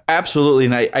 Absolutely.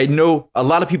 And I know a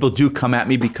lot of people do come at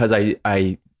me because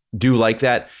I do like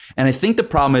that. And I think the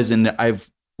problem is, and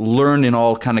I've learned in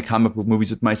all kind of comic book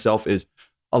movies with myself, is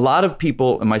a lot of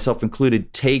people, and myself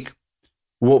included, take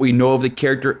what we know of the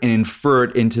character and infer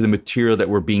it into the material that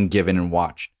we're being given and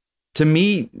watched. To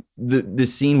me, the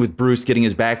scene with Bruce getting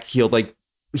his back healed, like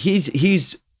he's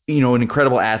an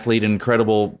incredible athlete, an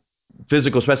incredible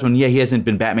physical specimen. Yeah, he hasn't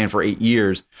been Batman for 8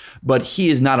 years, but he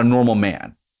is not a normal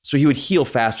man. So he would heal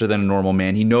faster than a normal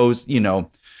man. He knows,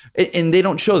 and they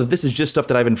don't show that this is just stuff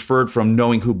that I've inferred from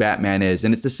knowing who Batman is.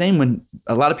 And it's the same when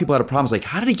a lot of people had a problem. It's like,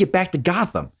 how did he get back to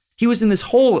Gotham? He was in this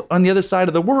hole on the other side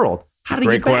of the world. How did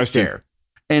he get back there?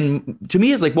 And to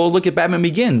me, it's like, well, look at Batman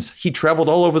Begins. He traveled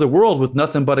all over the world with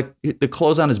nothing but the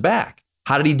clothes on his back.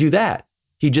 How did he do that?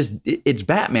 It's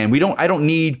Batman. I don't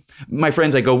need, my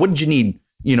friends, I go, what did you need?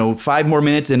 5 more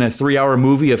minutes in a 3-hour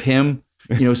movie of him,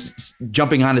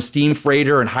 jumping on a steam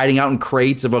freighter and hiding out in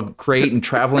crates of a crate and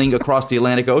traveling across the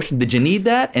Atlantic Ocean. Did you need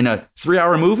that in a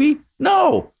 3-hour movie?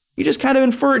 No. You just kind of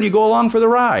infer it and you go along for the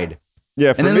ride.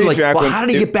 Yeah, for and then me, they're like, Jacqueline, well, how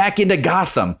did he get back into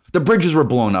Gotham? The bridges were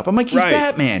blown up. I'm like, he's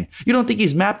Batman. You don't think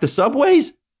he's mapped the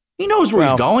subways? He knows where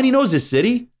he's going. He knows his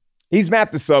city. He's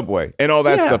mapped the subway and all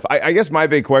that stuff. I guess my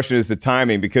big question is the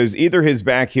timing, because either his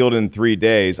back healed in 3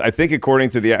 days. I think according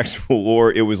to the actual lore,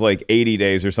 it was like 80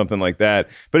 days or something like that.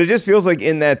 But it just feels like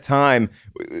in that time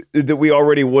that we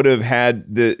already would have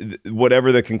had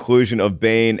whatever the conclusion of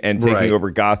Bane and taking over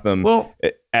Gotham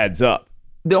adds up.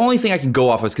 The only thing I can go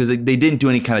off is, because they didn't do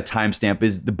any kind of timestamp,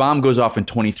 is the bomb goes off in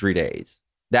 23 days.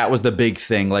 That was the big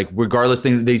thing. Like, regardless,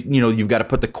 you've got to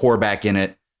put the core back in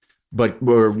it. But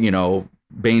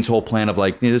Bane's whole plan of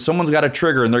like, someone's got a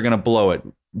trigger and they're going to blow it,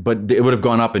 but it would have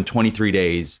gone up in 23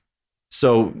 days.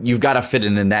 So you've got to fit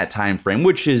it in that time frame,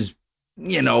 which is,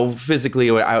 physically,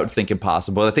 I would think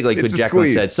impossible. I think, like what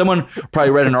Jacqueline said, someone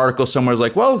probably read an article somewhere, was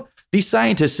like, well, these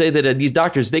scientists say that these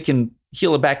doctors, they can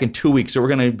heal it back in 2 weeks. So we're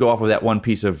going to go off of that one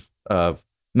piece of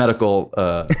medical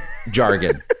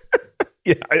jargon.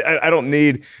 Yeah, I don't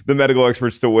need the medical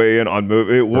experts to weigh in on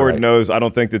movie. Lord knows, I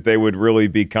don't think that they would really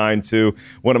be kind to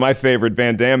one of my favorite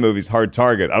Van Damme movies, Hard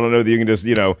Target. I don't know that you can just,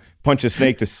 punch a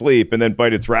snake to sleep and then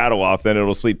bite its rattle off, then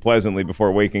it'll sleep pleasantly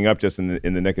before waking up just in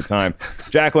the nick of time.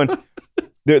 Jacqueline,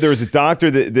 there was a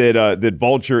doctor that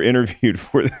Vulture interviewed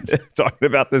for talking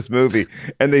about this movie,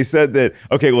 and they said that,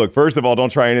 okay, look, first of all,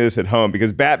 don't try any of this at home,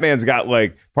 because Batman's got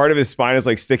like part of his spine is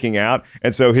like sticking out,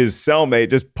 and so his cellmate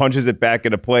just punches it back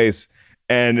into place.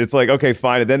 And it's like, okay,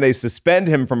 fine. And then they suspend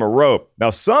him from a rope.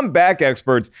 Now, some back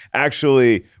experts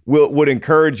actually would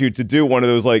encourage you to do one of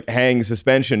those like hang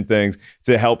suspension things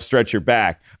to help stretch your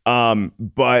back.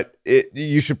 But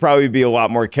you should probably be a lot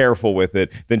more careful with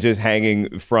it than just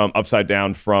hanging from upside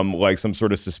down from like some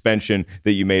sort of suspension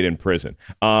that you made in prison.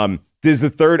 Does the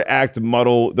third act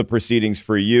muddle the proceedings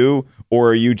for you?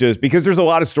 Or are you just, because there's a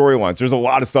lot of storylines, there's a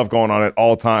lot of stuff going on at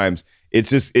all times. It's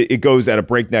just, it goes at a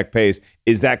breakneck pace.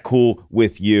 Is that cool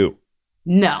with you?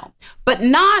 No, but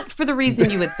not for the reason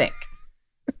you would think.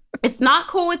 It's not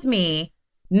cool with me,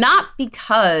 not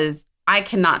because I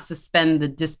cannot suspend the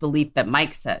disbelief that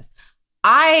Mike says.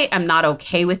 I am not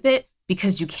okay with it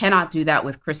because you cannot do that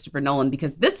with Christopher Nolan,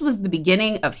 because this was the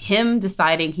beginning of him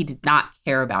deciding he did not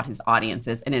care about his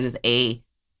audiences. And it is a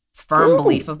firm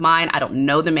belief of mine. I don't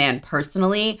know the man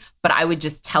personally, but I would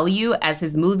just tell you, as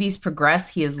his movies progress,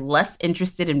 he is less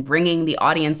interested in bringing the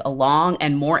audience along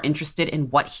and more interested in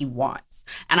what he wants.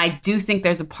 And I do think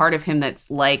there's a part of him that's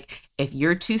like, if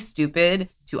you're too stupid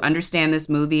to understand this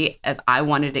movie as I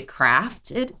wanted it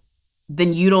crafted,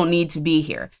 then you don't need to be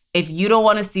here. If you don't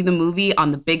want to see the movie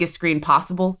on the biggest screen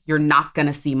possible, you're not going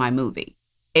to see my movie.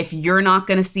 If you're not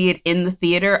going to see it in the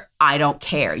theater, I don't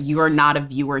care. You are not a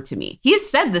viewer to me. He has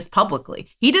said this publicly.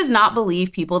 He does not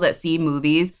believe people that see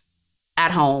movies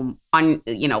at home on,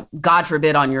 God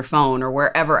forbid, on your phone or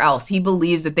wherever else. He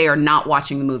believes that they are not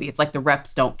watching the movie. It's like the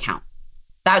reps don't count.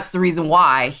 That's the reason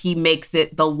why he makes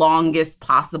it the longest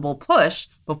possible push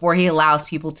before he allows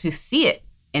people to see it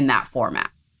in that format.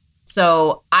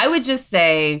 So I would just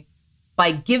say,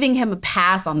 by giving him a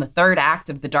pass on the third act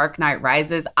of The Dark Knight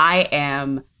Rises, I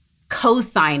am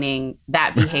co-signing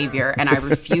that behavior and I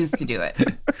refuse to do it.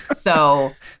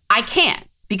 So I can't,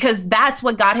 because that's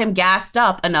what got him gassed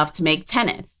up enough to make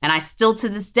Tenet. And I still, to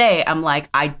this day, I'm like,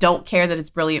 I don't care that it's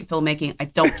brilliant filmmaking. I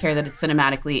don't care that it's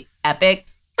cinematically epic.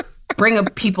 Bring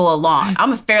people along.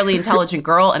 I'm a fairly intelligent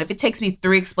girl. And if it takes me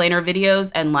 3 explainer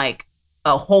videos and like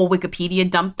a whole Wikipedia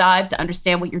dump dive to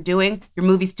understand what you're doing, your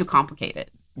movie's too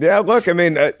complicated. Yeah, look, I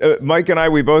mean, Mike and I,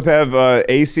 we both have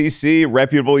ACC,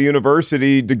 reputable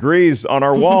university degrees on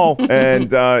our wall,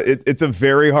 and it's a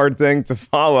very hard thing to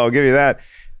follow. I'll give you that.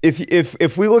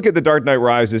 If we look at The Dark Knight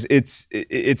Rises,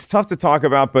 it's tough to talk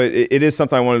about, but it is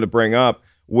something I wanted to bring up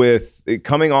with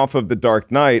coming off of The Dark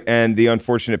Knight and the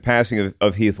unfortunate passing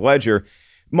of Heath Ledger.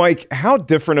 Mike, how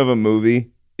different of a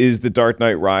movie is The Dark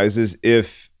Knight Rises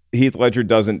if Heath Ledger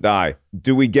doesn't die?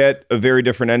 Do we get a very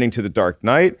different ending to The Dark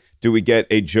Knight? Do we get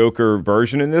a Joker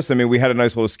version in this? I mean, we had a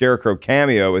nice little Scarecrow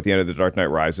cameo at the end of The Dark Knight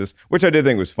Rises, which I did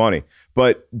think was funny.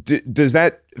 But does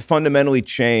that fundamentally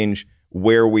change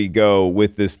where we go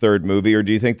with this third movie, or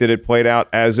do you think that it played out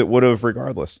as it would have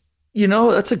regardless?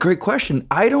 That's a great question.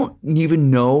 I don't even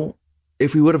know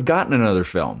if we would have gotten another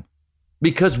film,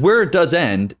 because where it does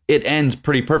end, it ends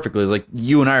pretty perfectly. It's like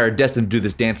you and I are destined to do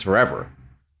this dance forever.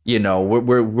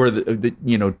 We're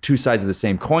the two sides of the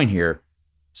same coin here.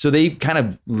 So they kind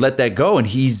of let that go, and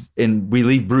we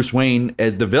leave Bruce Wayne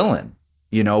as the villain,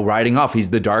 riding off. He's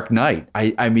the Dark Knight.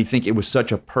 I think it was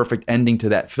such a perfect ending to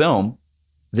that film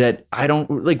that I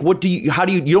don't like.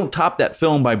 You don't top that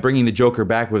film by bringing the Joker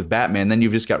back with Batman. Then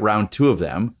you've just got round 2 of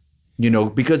them,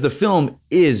 because the film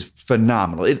is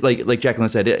phenomenal. It, like Jacqueline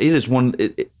said, it is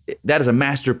that is a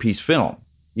masterpiece film.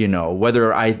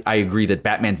 Whether I agree that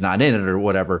Batman's not in it or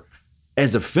whatever,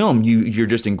 as a film, you're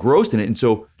just engrossed in it. And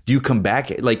so do you come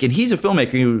back? Like, and he's a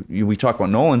filmmaker. We talk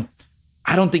about Nolan.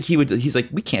 I don't think he would. He's like,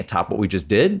 we can't top what we just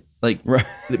did. Like, right.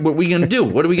 What are we going to do?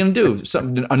 What are we going to do?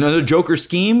 Another Joker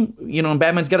scheme, and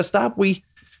Batman's got to stop.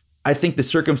 I think the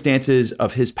circumstances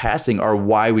of his passing are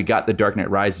why we got The Dark Knight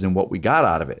Rises and what we got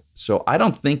out of it. So I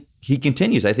don't think he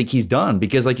continues. I think he's done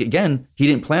because, like, again, he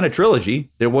didn't plan a trilogy.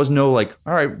 There was no like,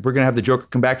 all right, we're going to have the Joker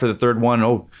come back for the third one.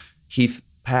 Oh, Heath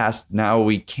passed. Now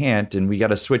we can't, and we got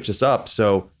to switch this up.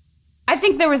 So I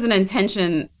think there was an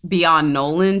intention beyond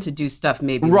Nolan to do stuff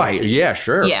maybe. Right. Yeah,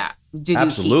 sure. Yeah.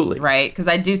 Absolutely. Heat, right. Because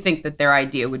I do think that their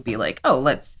idea would be like,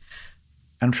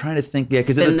 I'm trying to think. Yeah.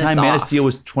 Because at the time, Man of Steel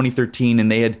was 2013 and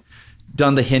they had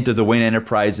done the hint of the Wayne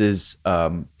Enterprises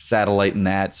satellite and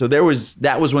that. So that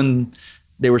was when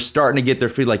they were starting to get their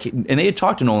feet. Like, and they had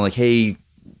talked to Nolan like, hey,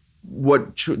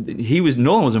 Nolan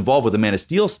was involved with the Man of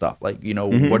Steel stuff. Like,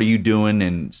 what are you doing?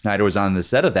 And Snyder was on the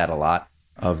set of that a lot.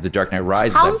 Of The Dark Knight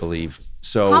Rises, I believe.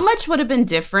 So how much would have been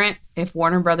different if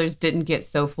Warner Brothers didn't get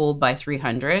so fooled by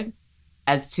 300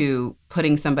 as to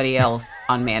putting somebody else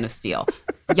on Man of Steel?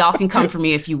 Y'all can come for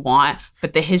me if you want,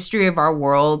 but the history of our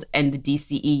world and the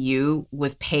DCEU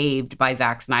was paved by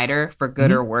Zack Snyder, for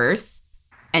good or worse,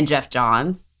 and Jeff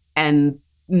Johns, and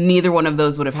neither one of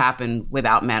those would have happened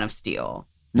without Man of Steel.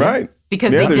 Right.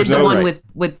 Because they did the one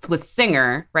with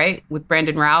Singer, right? With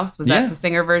Brandon Routh. Was that the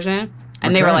Singer version?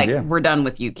 And they were like, we're done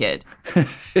with you, kid.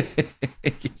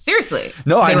 Seriously.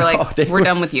 No, they were like, we're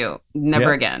done with you.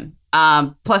 Never again.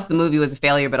 Plus the movie was a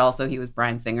failure, but also he was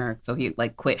Bryan Singer. So he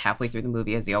like quit halfway through the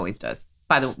movie, as he always does.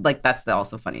 That's the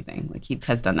also funny thing. Like, he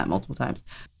has done that multiple times.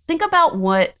 Think about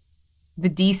what the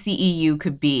DCEU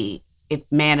could be if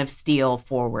Man of Steel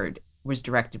Forward was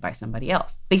directed by somebody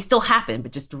else. They still happen,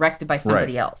 but just directed by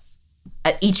somebody else.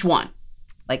 At each one.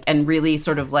 Like, and really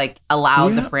sort of like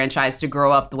allowed the franchise to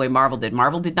grow up the way Marvel did.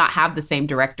 Marvel did not have the same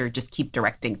director just keep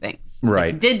directing things. Right.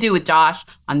 Like, he did do with Josh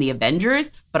on the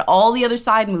Avengers, but all the other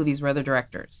side movies were other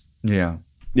directors. Yeah.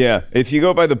 Yeah. If you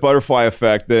go by the butterfly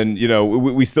effect, then,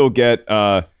 we still get,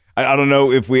 I don't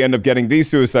know if we end up getting the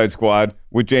Suicide Squad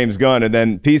with James Gunn and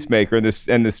then Peacemaker and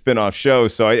the spin-off show.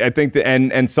 So I think that,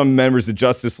 and some members of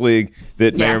Justice League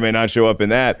that may or may not show up in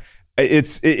that.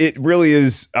 It really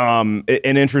is an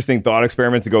interesting thought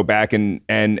experiment to go back and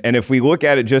if we look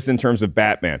at it just in terms of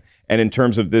Batman and in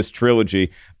terms of this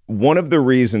trilogy, one of the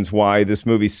reasons why this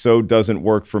movie so doesn't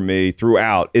work for me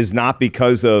throughout is not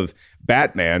because of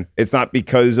Batman. It's not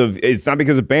because of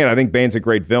Bane. I think Bane's a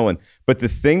great villain. But the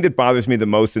thing that bothers me the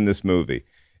most in this movie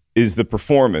is the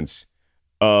performance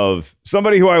of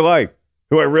somebody who I like,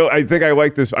 I think I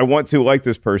like this. I want to like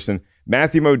this person,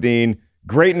 Matthew Modine.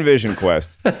 Great in Vision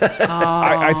Quest.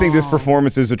 I think this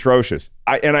performance is atrocious.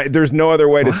 There's no other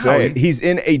way to say it. He's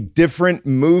in a different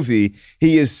movie.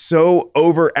 He is so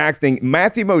overacting.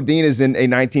 Matthew Modine is in a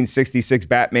 1966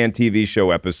 Batman TV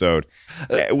show episode.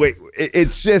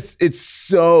 It's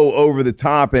so over the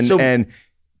top. And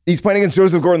he's playing against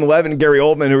Joseph Gordon-Levitt and Gary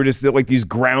Oldman, who are just like these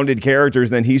grounded characters.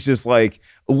 And then he's just like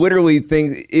literally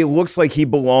it looks like he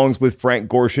belongs with Frank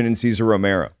Gorshin and Cesar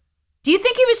Romero. Do you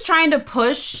think he was trying to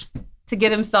push to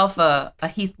get himself a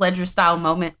Heath Ledger style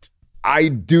moment? I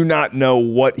do not know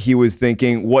what he was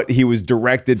thinking, what he was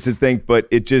directed to think, but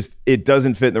it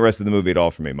doesn't fit in the rest of the movie at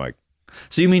all for me, Mike.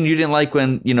 So you mean you didn't like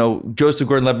when, Joseph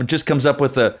Gordon-Levitt just comes up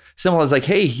with a symbol that's like,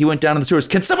 hey, he went down in the sewers.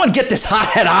 Can someone get this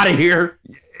hothead out of here?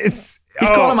 He's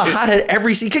calling him a hothead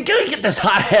every scene. Can we get this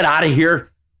hothead out of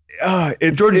here?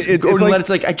 Gordon-Levitt's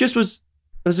like, it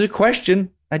was a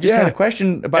question. I just had a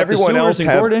question about everyone the sewers and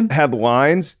Gordon. Had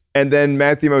lines. And then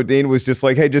Matthew Modine was just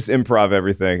like, hey, just improv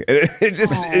everything. And it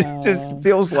just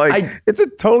feels like it's a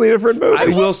totally different movie. I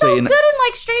will say, good in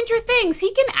like Stranger Things.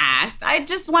 He can act. I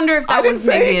just wonder if that was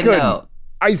maybe a note.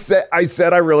 I said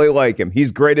I really like him.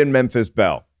 He's great in Memphis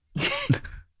Belle.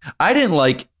 I didn't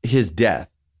like his death.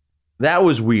 That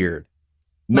was weird.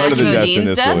 None of the deaths in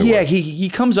this really Yeah, he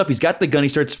comes up, he's got the gun, he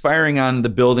starts firing on the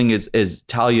building as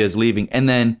Talia is leaving, and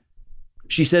then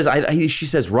she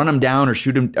says, run him down or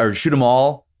shoot him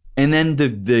all. And then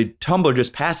the tumbler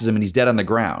just passes him and he's dead on the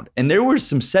ground. And there was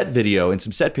some set video and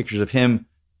some set pictures of him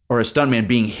or a stuntman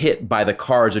being hit by the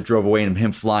cars that drove away and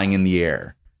him flying in the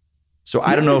air. So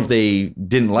I don't know if they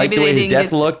didn't like the way his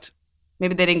death looked.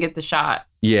 Maybe they didn't get the shot.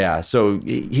 Yeah, so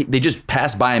they just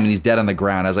passed by him and he's dead on the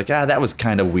ground. I was like, that was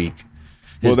kind of weak.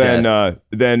 Then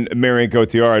Marion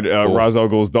Cotillard, Ra's al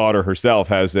Ghul's daughter herself,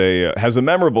 has a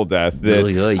memorable death. That,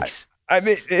 yikes. I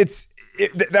mean,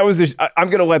 that was I'm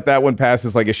going to let that one pass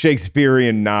as like a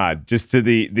Shakespearean nod just to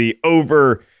the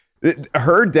over.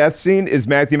 Her death scene is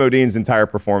Matthew Modine's entire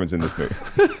performance in this movie.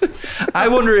 I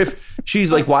wonder if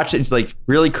she's like watched it and she's like,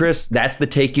 really, Chris, that's the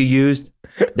take you used?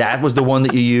 That was the one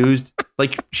that you used?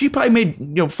 Like she probably made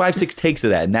 5-6 takes of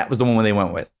that and that was the one they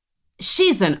went with.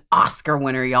 She's an Oscar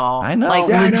winner, y'all. I know. Like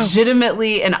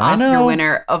legitimately an Oscar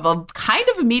winner of a kind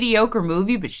of a mediocre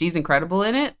movie, but she's incredible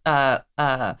in it. Ma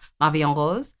Vie en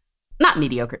Rose. Not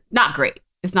mediocre, not great.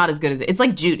 It's not as good as it's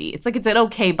like Judy. It's like it's an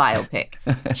okay biopic.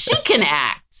 She can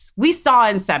act. We saw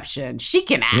Inception. She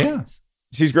can act. Yeah.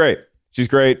 She's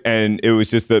great. And it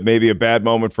was just maybe a bad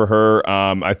moment for her.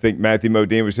 I think Matthew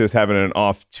Modine was just having an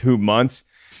off 2 months.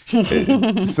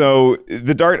 So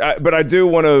but I do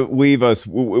want to leave us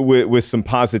with some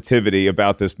positivity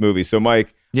about this movie. So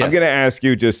Mike, yes. I'm going to ask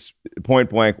you just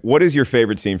point blank, what is your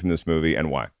favorite scene from this movie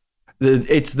and why?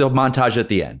 It's the montage at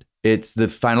the end. It's the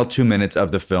final 2 minutes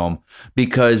of the film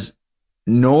because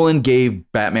Nolan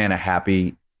gave Batman a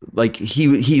happy, like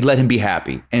he let him be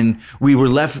happy. And we were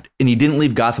left, and he didn't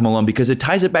leave Gotham alone because it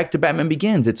ties it back to Batman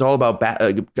Begins. It's all about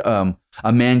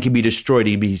a man can be destroyed,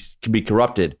 can be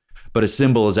corrupted, but a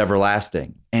symbol is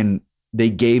everlasting. And they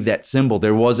gave that symbol.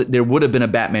 There would have been a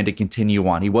Batman to continue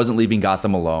on. He wasn't leaving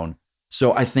Gotham alone.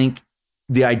 So I think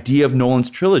the idea of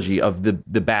Nolan's trilogy of the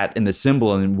bat and the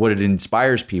symbol and what it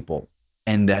inspires people,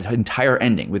 and that entire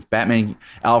ending with Batman,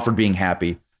 Alfred being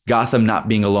happy, Gotham not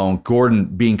being alone, Gordon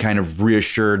being kind of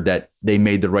reassured that they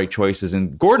made the right choices,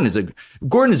 and Gordon is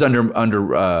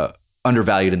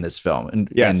undervalued in this film, and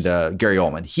Gary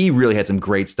Oldman, he really had some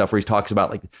great stuff where he talks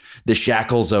about like the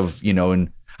shackles of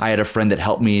and I had a friend that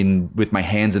helped me with my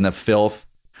hands in the filth.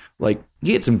 Like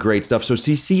he had some great stuff. So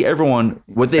see everyone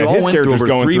what they all went through over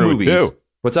 3 movies. Too.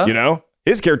 What's up?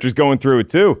 His character's going through it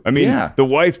too. I mean, the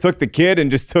wife took the kid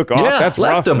and just took off. That's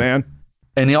rough, man.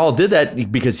 And they all did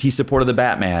that because he supported the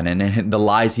Batman and the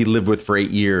lies he lived with for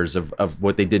 8 years of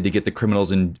what they did to get the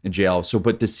criminals in jail. So,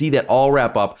 but to see that all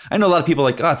wrap up, I know a lot of people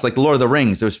are like, it's like the Lord of the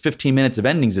Rings. There was 15 minutes of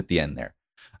endings at the end there.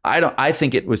 I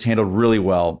think it was handled really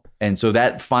well. And so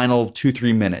that final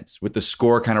 2-3 minutes with the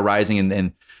score kind of rising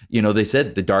and they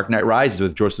said The Dark Knight Rises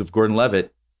with Joseph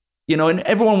Gordon-Levitt, and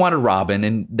everyone wanted Robin,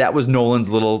 and that was Nolan's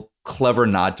little clever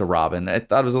nod to Robin. I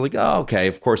thought it was like, okay,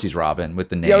 of course he's Robin with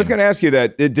the name. Yeah, I was going to ask you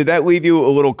that. Did that leave you a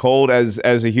little cold as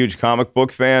a huge comic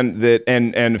book fan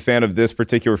and a fan of this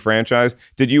particular franchise?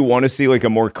 Did you want to see like a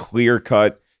more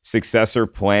clear-cut successor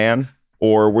plan,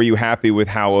 or were you happy with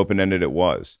how open-ended it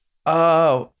was?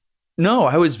 No,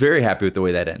 I was very happy with the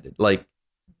way that ended. Like,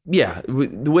 yeah,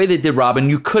 the way they did Robin,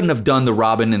 you couldn't have done the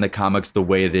Robin in the comics the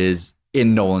way it is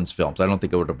in Nolan's films. I don't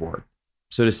think it would have worked.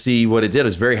 So to see what it did, I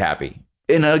was very happy.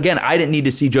 And again, I didn't need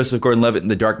to see Joseph Gordon-Levitt in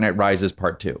The Dark Knight Rises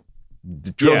Part 2.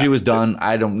 The trilogy was done.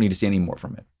 I don't need to see any more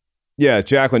from it. Yeah,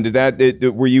 Jacqueline,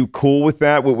 were you cool with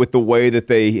that, with the way that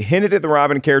they hinted at the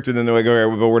Robin character, then they're like,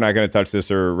 okay, but we're not going to touch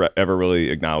this or ever really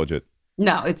acknowledge it?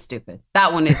 No, it's stupid.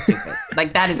 That one is stupid.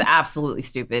 Like, that is absolutely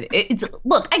stupid.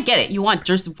 Look, I get it. You want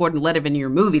Joseph Gordon-Levitt in your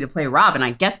movie to play Robin.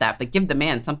 I get that, but give the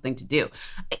man something to do.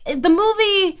 The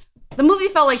movie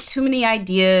felt like too many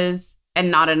ideas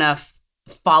and not enough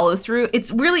follow through.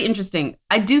 It's really interesting.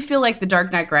 I do feel like The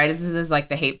Dark Knight Rises is like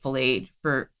the Hateful Eight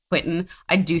for Quentin.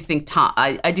 I do think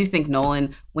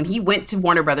Nolan, when he went to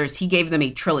Warner Brothers, he gave them a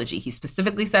trilogy. He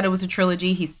specifically said it was a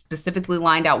trilogy. He specifically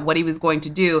lined out what he was going to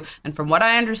do. And from what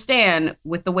I understand,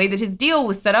 with the way that his deal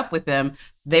was set up with them,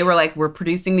 they were like, we're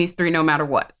producing these 3 no matter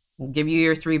what. We'll give you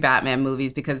your 3 Batman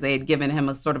movies, because they had given him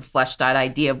a sort of fleshed out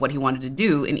idea of what he wanted to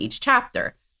do in each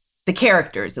chapter. The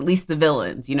characters, at least the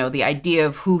villains, the idea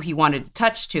of who he wanted to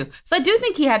touch to. So I do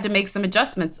think he had to make some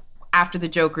adjustments after the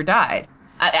Joker died.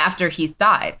 After Heath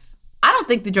died. I don't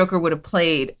think the Joker would have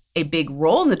played a big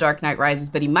role in The Dark Knight Rises,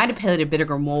 but he might have played a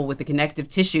bigger role with the connective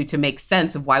tissue to make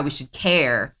sense of why we should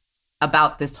care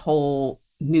about this whole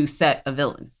new set of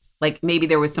villains. Like, maybe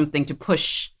there was something to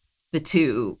push the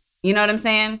two. You know what I'm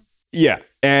saying? Yeah.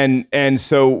 And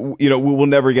so, we will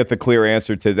never get the clear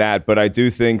answer to that. But I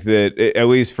do think that, at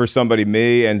least for somebody,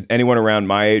 me and anyone around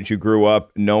my age who grew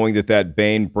up knowing that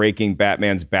Bane breaking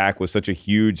Batman's back was such a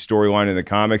huge storyline in the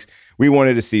comics, we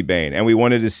wanted to see Bane. And we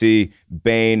wanted to see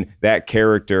Bane, that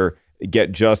character,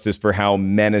 get justice for how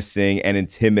menacing and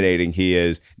intimidating he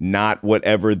is, not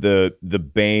whatever the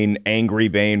Bane, angry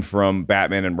Bane from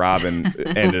Batman and Robin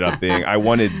ended up being. I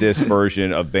wanted this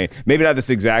version of Bane. Maybe not this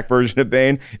exact version of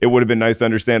Bane. It would have been nice to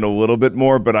understand a little bit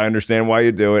more, but I understand why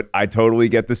you do it. I totally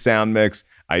get the sound mix.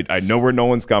 I know where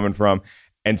Nolan's coming from.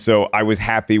 And so I was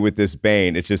happy with this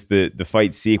Bane. It's just the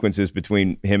fight sequences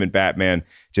between him and Batman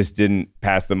just didn't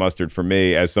pass the mustard for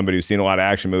me. As somebody who's seen a lot of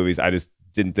action movies, I just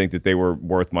didn't think that they were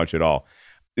worth much at all.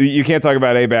 You can't talk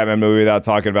about a Batman movie without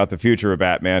talking about the future of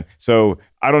Batman. So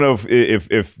I don't know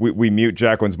if we mute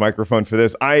Jacqueline's microphone for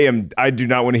this. I do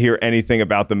not want to hear anything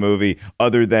about the movie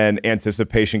other than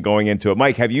anticipation going into it.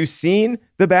 Mike, have you seen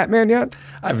the Batman yet?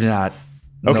 I've not.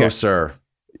 Okay. No, sir.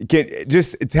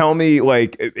 Just tell me,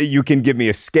 you can give me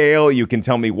a scale. You can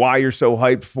tell me why you're so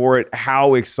hyped for it.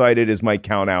 How excited is Mike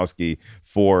Kalinowski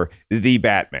for the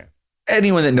Batman?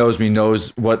 Anyone that knows me knows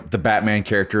what the Batman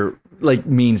character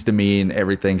means to me and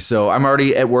everything. So I'm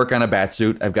already at work on a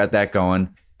Batsuit. I've got that going.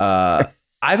 I've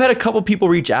had a couple people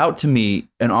reach out to me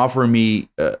and offer me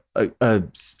a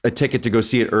ticket to go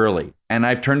see it early, and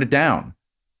I've turned it down.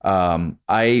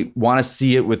 I want to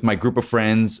see it with my group of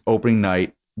friends opening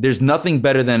night. There's nothing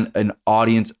better than an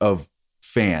audience of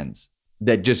fans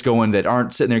that just go in, that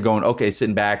aren't sitting there going, okay,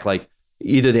 sitting back,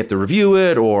 either they have to review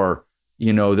it or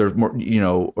they're more,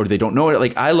 or they don't know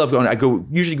it. I love going.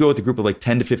 Usually go with a group of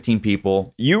 10 to 15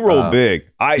 people. You roll big.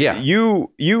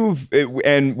 You've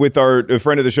and with our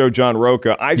friend of the show, John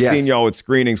Roca, I've seen y'all at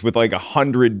screenings with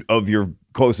 100 of your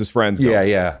closest friends.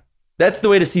 Yeah. That's the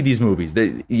way to see these movies.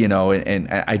 And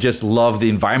I just love the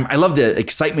environment. I love the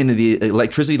excitement of the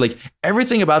electricity.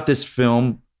 Everything about this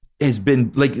film has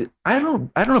been I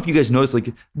don't know if you guys noticed,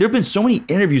 there have been so many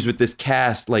interviews with this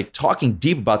cast, talking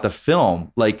deep about the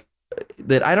film,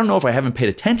 that I don't know if I haven't paid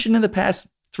attention in the past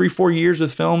 3-4 years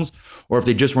with films, or if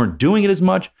they just weren't doing it as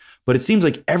much. But it seems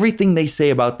like everything they say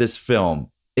about this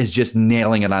film is just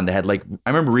nailing it on the head. I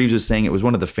remember Reeves was saying, it was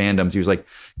one of the fandoms, he was like,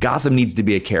 Gotham needs to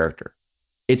be a character.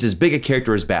 It's as big a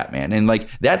character as Batman. And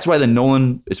that's why the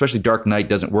Nolan, especially Dark Knight,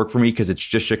 doesn't work for me, because it's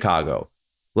just Chicago.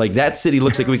 That city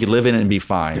looks like we could live in it and be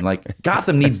fine.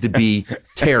 Gotham needs to be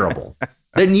terrible.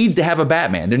 There needs to have a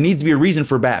Batman. There needs to be a reason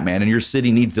for Batman, and your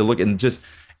city needs to look, and just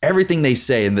everything they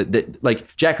say, and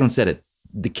like Jacqueline said it,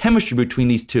 the chemistry between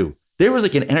these two. There was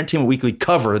an Entertainment Weekly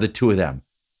cover of the two of them.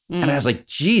 And I was like,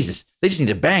 Jesus, they just need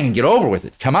to bang and get over with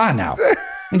it. Come on now.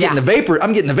 I'm getting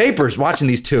the vapors watching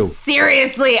these two.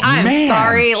 Seriously, I'm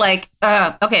sorry.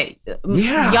 Okay.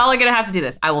 Yeah. Y'all are going to have to do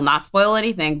this. I will not spoil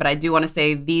anything, but I do want to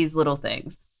say these little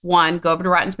things. One, go over to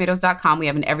RottenTomatoes.com. We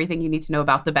have an Everything You Need to Know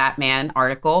About the Batman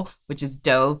article, which is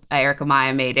dope. Erica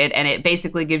Maya made it. And it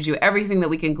basically gives you everything that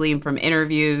we can glean from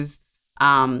interviews,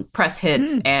 press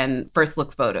hits, and first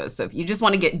look photos. So if you just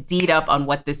want to get D'd up on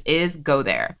what this is, go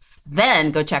there. Then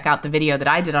go check out the video that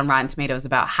I did on Rotten Tomatoes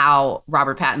about how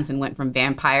Robert Pattinson went from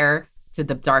vampire to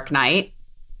the Dark Knight.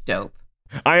 Dope.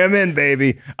 I am in,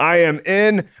 baby. I am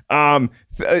in.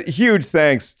 Huge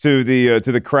thanks to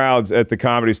the crowds at the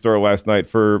Comedy Store last night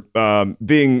for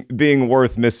being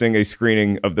worth missing a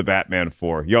screening of the Batman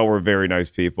 4. Y'all were very nice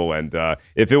people, and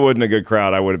if it wasn't a good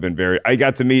crowd, I would have been very. I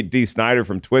got to meet Dee Snider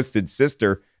from Twisted's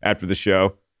sister after the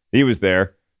show. He was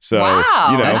there, so Wow,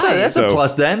 you know, That's a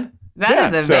plus then. That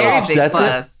is a very big offsets it.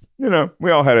 plus. You know,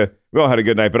 we all had a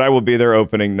good night, but I will be there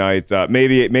opening night.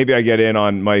 Maybe I get in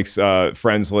on Mike's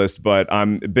friends list, but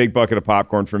I'm a big bucket of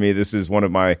popcorn for me. This is one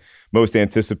of my most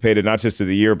anticipated, not just of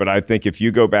the year, but I think if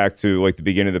you go back to like the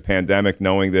beginning of the pandemic,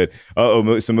 knowing that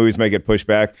some movies might get pushed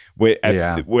back,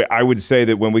 I would say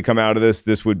that when we come out of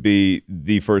this would be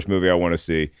the first movie I want to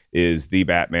see is The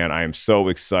Batman. I am so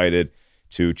excited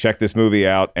to check this movie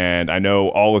out, and I know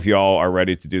all of y'all are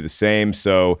ready to do the same.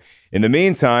 So in the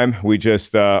meantime, we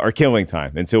just are killing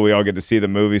time until we all get to see the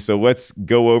movie. So let's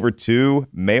go over to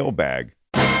Mailbag.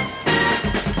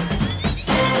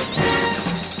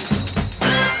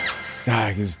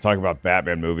 I can just talk about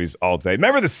Batman movies all day.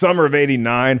 Remember the summer of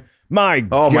 '89? My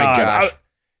God. My gosh.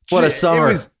 What a summer.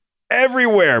 It was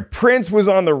everywhere. Prince was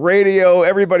on the radio.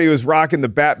 Everybody was rocking the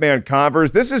Batman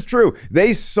Converse. This is true.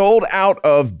 They sold out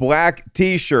of black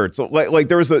T-shirts. Like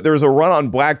there was a run on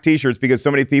black T-shirts because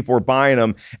so many people were buying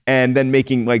them and then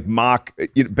making like mock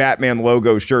Batman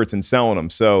logo shirts and selling them.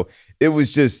 So it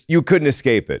was just, you couldn't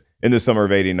escape it in the summer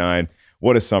of '89.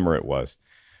 What a summer it was.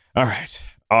 All right.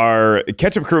 Our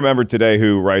Ketchup Crew member today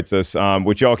who writes us,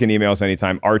 which y'all can email us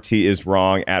anytime,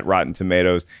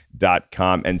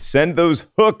 rtiswrong@rottentomatoes.com, and send those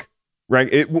Hook,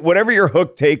 right? Whatever your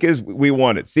Hook take is, we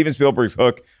want it. Steven Spielberg's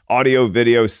Hook, audio,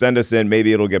 video, send us in.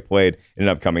 Maybe it'll get played in an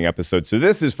upcoming episode. So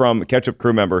this is from Ketchup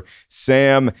Crew member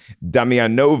Sam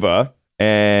Damianova,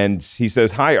 and he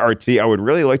says, "Hi, RT. I would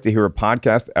really like to hear a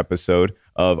podcast episode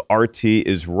of RT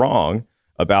is Wrong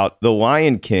about the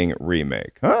Lion King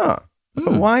remake." The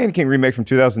Lion King remake from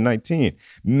 2019,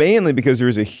 mainly because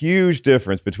there's a huge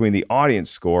difference between the audience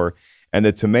score and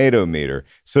the tomato meter.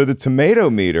 So the tomato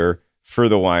meter for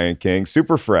the Lion King,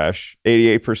 super fresh,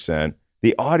 88%.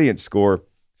 The audience score,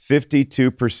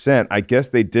 52%. I guess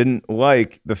they didn't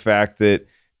like the fact that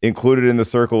included in the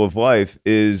Circle of Life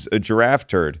is a giraffe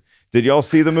turd. Did y'all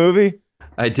see the movie?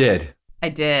 I did. I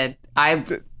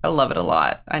love it a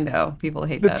lot. I know people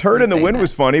hate the that. turd in the wind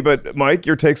was funny, but Mike,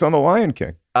 your takes on the Lion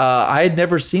King? I had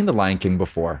never seen the Lion King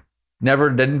before.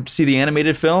 Didn't see the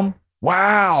animated film.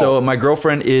 Wow. So my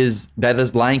girlfriend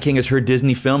Lion King is her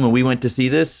Disney film, and we went to see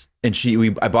this, and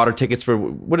I bought her tickets for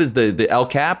what is the El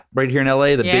Cap right here in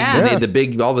LA, the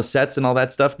big all the sets and all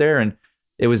that stuff there, and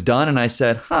it was done, and I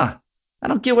said, I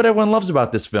don't get what everyone loves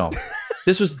about this film.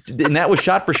 That was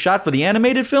shot for the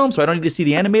animated film, so I don't need to see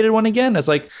the animated one again. I was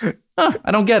like,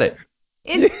 I don't get it.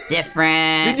 It's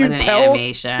different with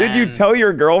animation. Did you tell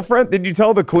your girlfriend? Did you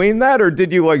tell the queen that, or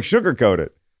did you like sugarcoat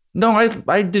it? No, I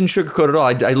didn't sugarcoat it at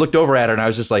all. I looked over at her and I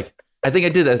was just like, I think I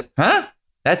did this. Huh?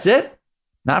 That's it?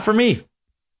 Not for me.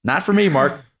 Not for me,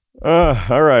 Mark.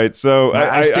 All right. So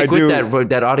I stick with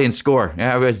that audience score.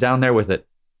 Yeah, I was down there with it.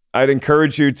 I'd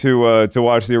encourage you to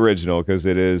watch the original because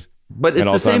it is. But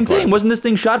it's the same thing. Wasn't this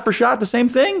thing shot for shot the same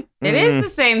thing? It is the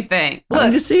same thing. Look, I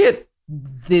need to see it.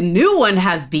 The new one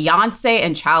has Beyonce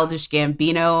and Childish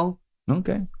Gambino.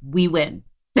 Okay. We win.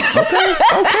 Okay.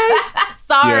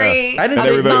 Sorry. Yeah. I didn't.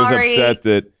 Everybody was upset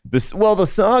that the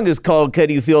song is called "Can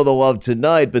You Feel the Love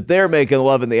Tonight," but they're making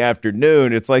love in the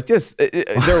afternoon. It's like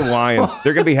they're lions.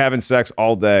 They're gonna be having sex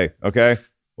all day. Okay,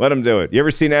 let them do it. You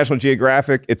ever see National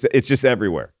Geographic? It's just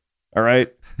everywhere. All right.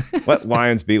 Let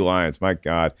lions be lions. My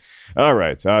God. All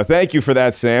right. Thank you for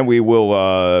that, Sam. We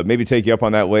will maybe take you up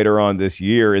on that later on this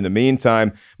year. In the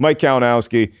meantime, Mike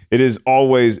Kalinowski, it is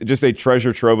always just a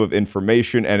treasure trove of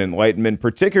information and enlightenment,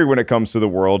 particularly when it comes to the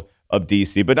world of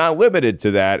DC, but not limited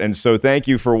to that. And so thank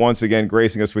you for once again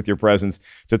gracing us with your presence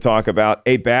to talk about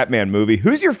a Batman movie.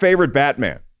 Who's your favorite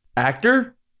Batman?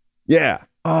 Actor? Yeah.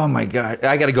 Oh, my God.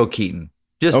 I got to go Keaton.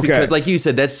 Just because, like you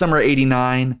said, that's summer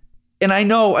 '89. And I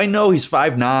know he's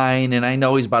 5'9", and I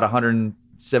know he's about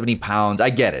 170 pounds.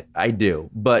 I get it. I do.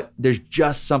 But there's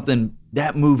just something,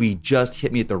 that movie just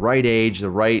hit me at the right age,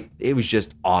 it was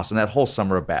just awesome. That whole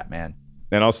summer of Batman.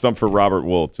 And I'll stump for Robert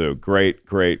Wool, too.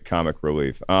 Great comic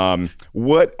relief.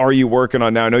 What are you working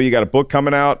on now? I know you got a book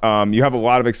coming out. You have a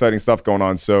lot of exciting stuff going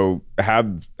on, so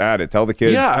have at it. Tell the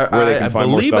kids where they can find more stuff. I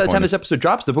believe by the time this episode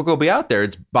drops, the book will be out there.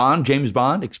 It's James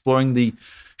Bond, exploring the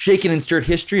shaken and stirred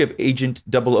history of Agent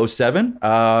 007.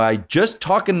 I just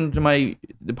talking to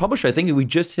the publisher, I think we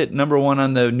just hit #1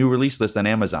 on the new release list on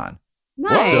Amazon.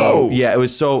 Nice. So yeah, it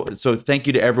was so thank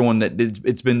you to everyone that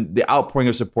it's been, the outpouring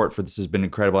of support for this has been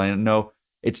incredible. I know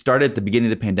it started at the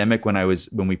beginning of the pandemic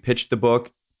when we pitched the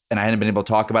book, and I hadn't been able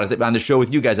to talk about it on the show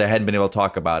with you guys. I hadn't been able to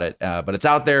talk about it, but it's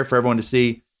out there for everyone to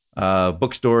see.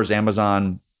 Bookstores,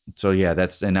 Amazon. So yeah,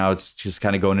 and now it's just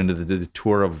kind of going into the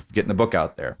tour of getting the book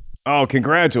out there. Oh,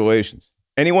 congratulations.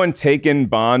 Anyone taken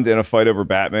Bond in a fight over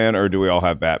Batman, or do we all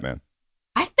have Batman?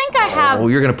 I think I have. Oh,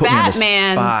 you're gonna put Batman. me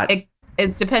on the spot.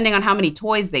 It's depending on how many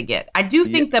toys they get. I do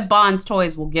think that Bond's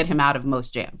toys will get him out of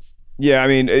most jams. Yeah, I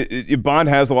mean, Bond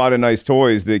has a lot of nice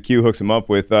toys that Q hooks him up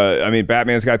with. I mean,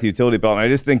 Batman's got the utility belt, and I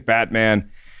just think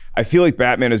I feel like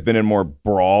Batman has been in more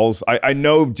brawls. I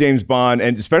know James Bond,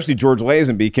 and especially George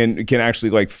Lazenby, can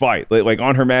actually like fight. Like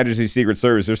on Her Majesty's Secret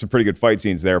Service, there's some pretty good fight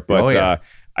scenes there, but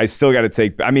I still got to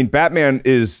take, I mean,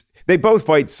 they both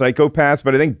fight psychopaths,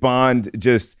 but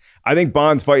I think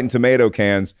Bond's fighting tomato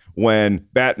cans when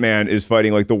Batman is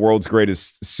fighting like the world's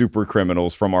greatest super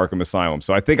criminals from Arkham Asylum.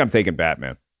 So I think I'm taking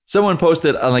Batman. Someone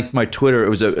posted on like my Twitter, it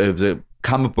was a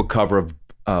comic book cover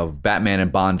of Batman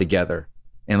and Bond together.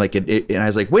 And like and I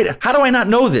was like, wait, how do I not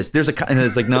know this? And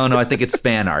it's like, no, I think it's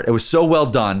fan art. It was so well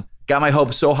done, got my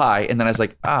hopes so high, and then I was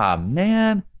like,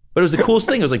 man. But it was the coolest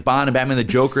thing. It was like Bond and Batman, the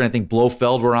Joker, and I think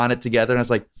Blofeld were on it together. And I was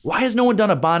like, why has no one done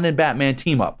a Bond and Batman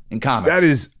team up in comics? That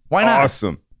is why not?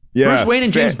 Awesome. Yeah, Bruce Wayne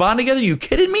and James Bond together? You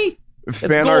kidding me?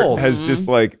 Fan art has just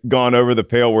like gone over the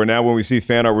pale, where now when we see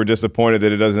fan art, we're disappointed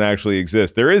that it doesn't actually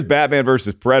exist. There is Batman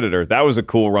versus Predator. That was a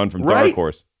cool run from Dark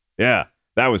Horse. Yeah,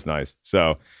 that was nice.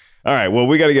 So, all right, well,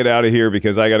 we got to get out of here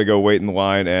because I got to go wait in the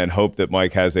line and hope that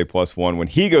Mike has a +1 when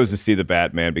he goes to see the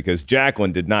Batman, because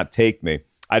Jacqueline did not take me.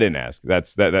 I didn't ask.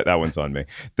 That one's on me.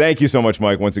 Thank you so much,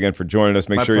 Mike, once again for joining us.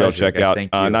 Make sure y'all check out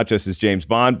not just his James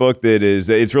Bond book.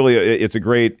 It's a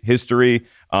great history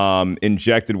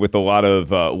injected with a lot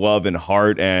of love and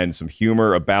heart and some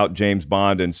humor about James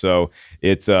Bond, and so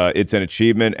it's an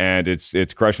achievement, and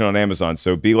it's crushing on Amazon.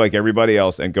 So be like everybody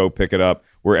else and go pick it up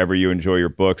wherever you enjoy your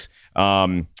books.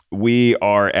 We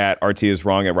are at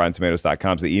RTisWrong at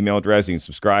RottenTomatoes.com is the email address. You can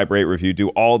subscribe, rate, review, do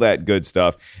all that good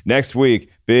stuff. Next week,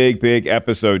 big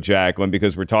episode, Jacqueline,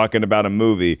 because we're talking about a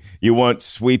movie. You want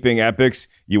sweeping epics?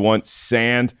 You want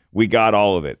sand? We got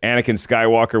all of it. Anakin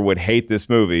Skywalker would hate this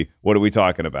movie. What are we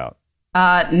talking about?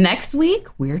 Next week,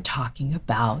 we're talking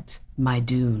about my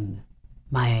Dune.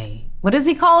 What does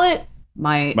he call it?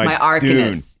 My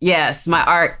Arcanist. Yes, my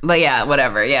Arc. But yeah,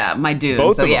 whatever. Yeah, my Dune.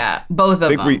 Both of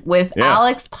them. With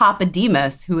Alex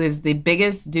Papademos, who is the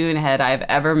biggest Dune head I've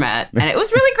ever met. And it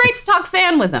was really great to talk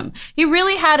sand with him. He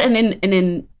really had an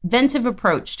inventive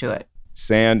approach to it.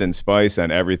 Sand and spice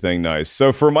and everything nice.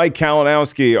 So for Mike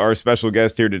Kalinowski, our special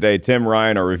guest here today, Tim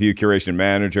Ryan, our review curation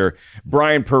manager,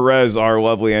 Brian Perez, our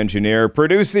lovely engineer,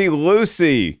 Producy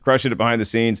Lucy, crushing it behind the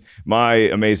scenes, my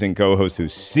amazing co-host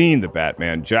who's seen the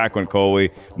Batman, Jacqueline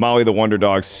Coley, Molly the Wonder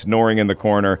Dog snoring in the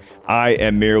corner. I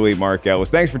am merely Mark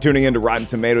Ellis. Thanks for tuning in to Rotten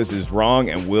Tomatoes is Wrong,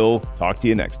 and we'll talk to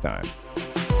you next time.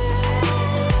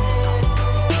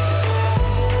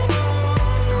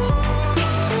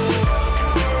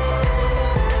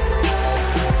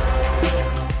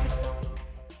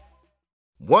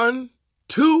 One,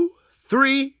 2,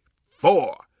 3,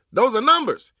 4. Those are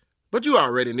numbers. But you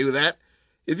already knew that.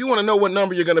 If you want to know what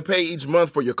number you're going to pay each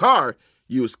month for your car,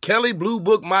 use Kelley Blue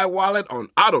Book My Wallet on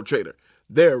AutoTrader.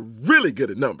 They're really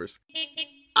good at numbers.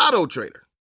 AutoTrader.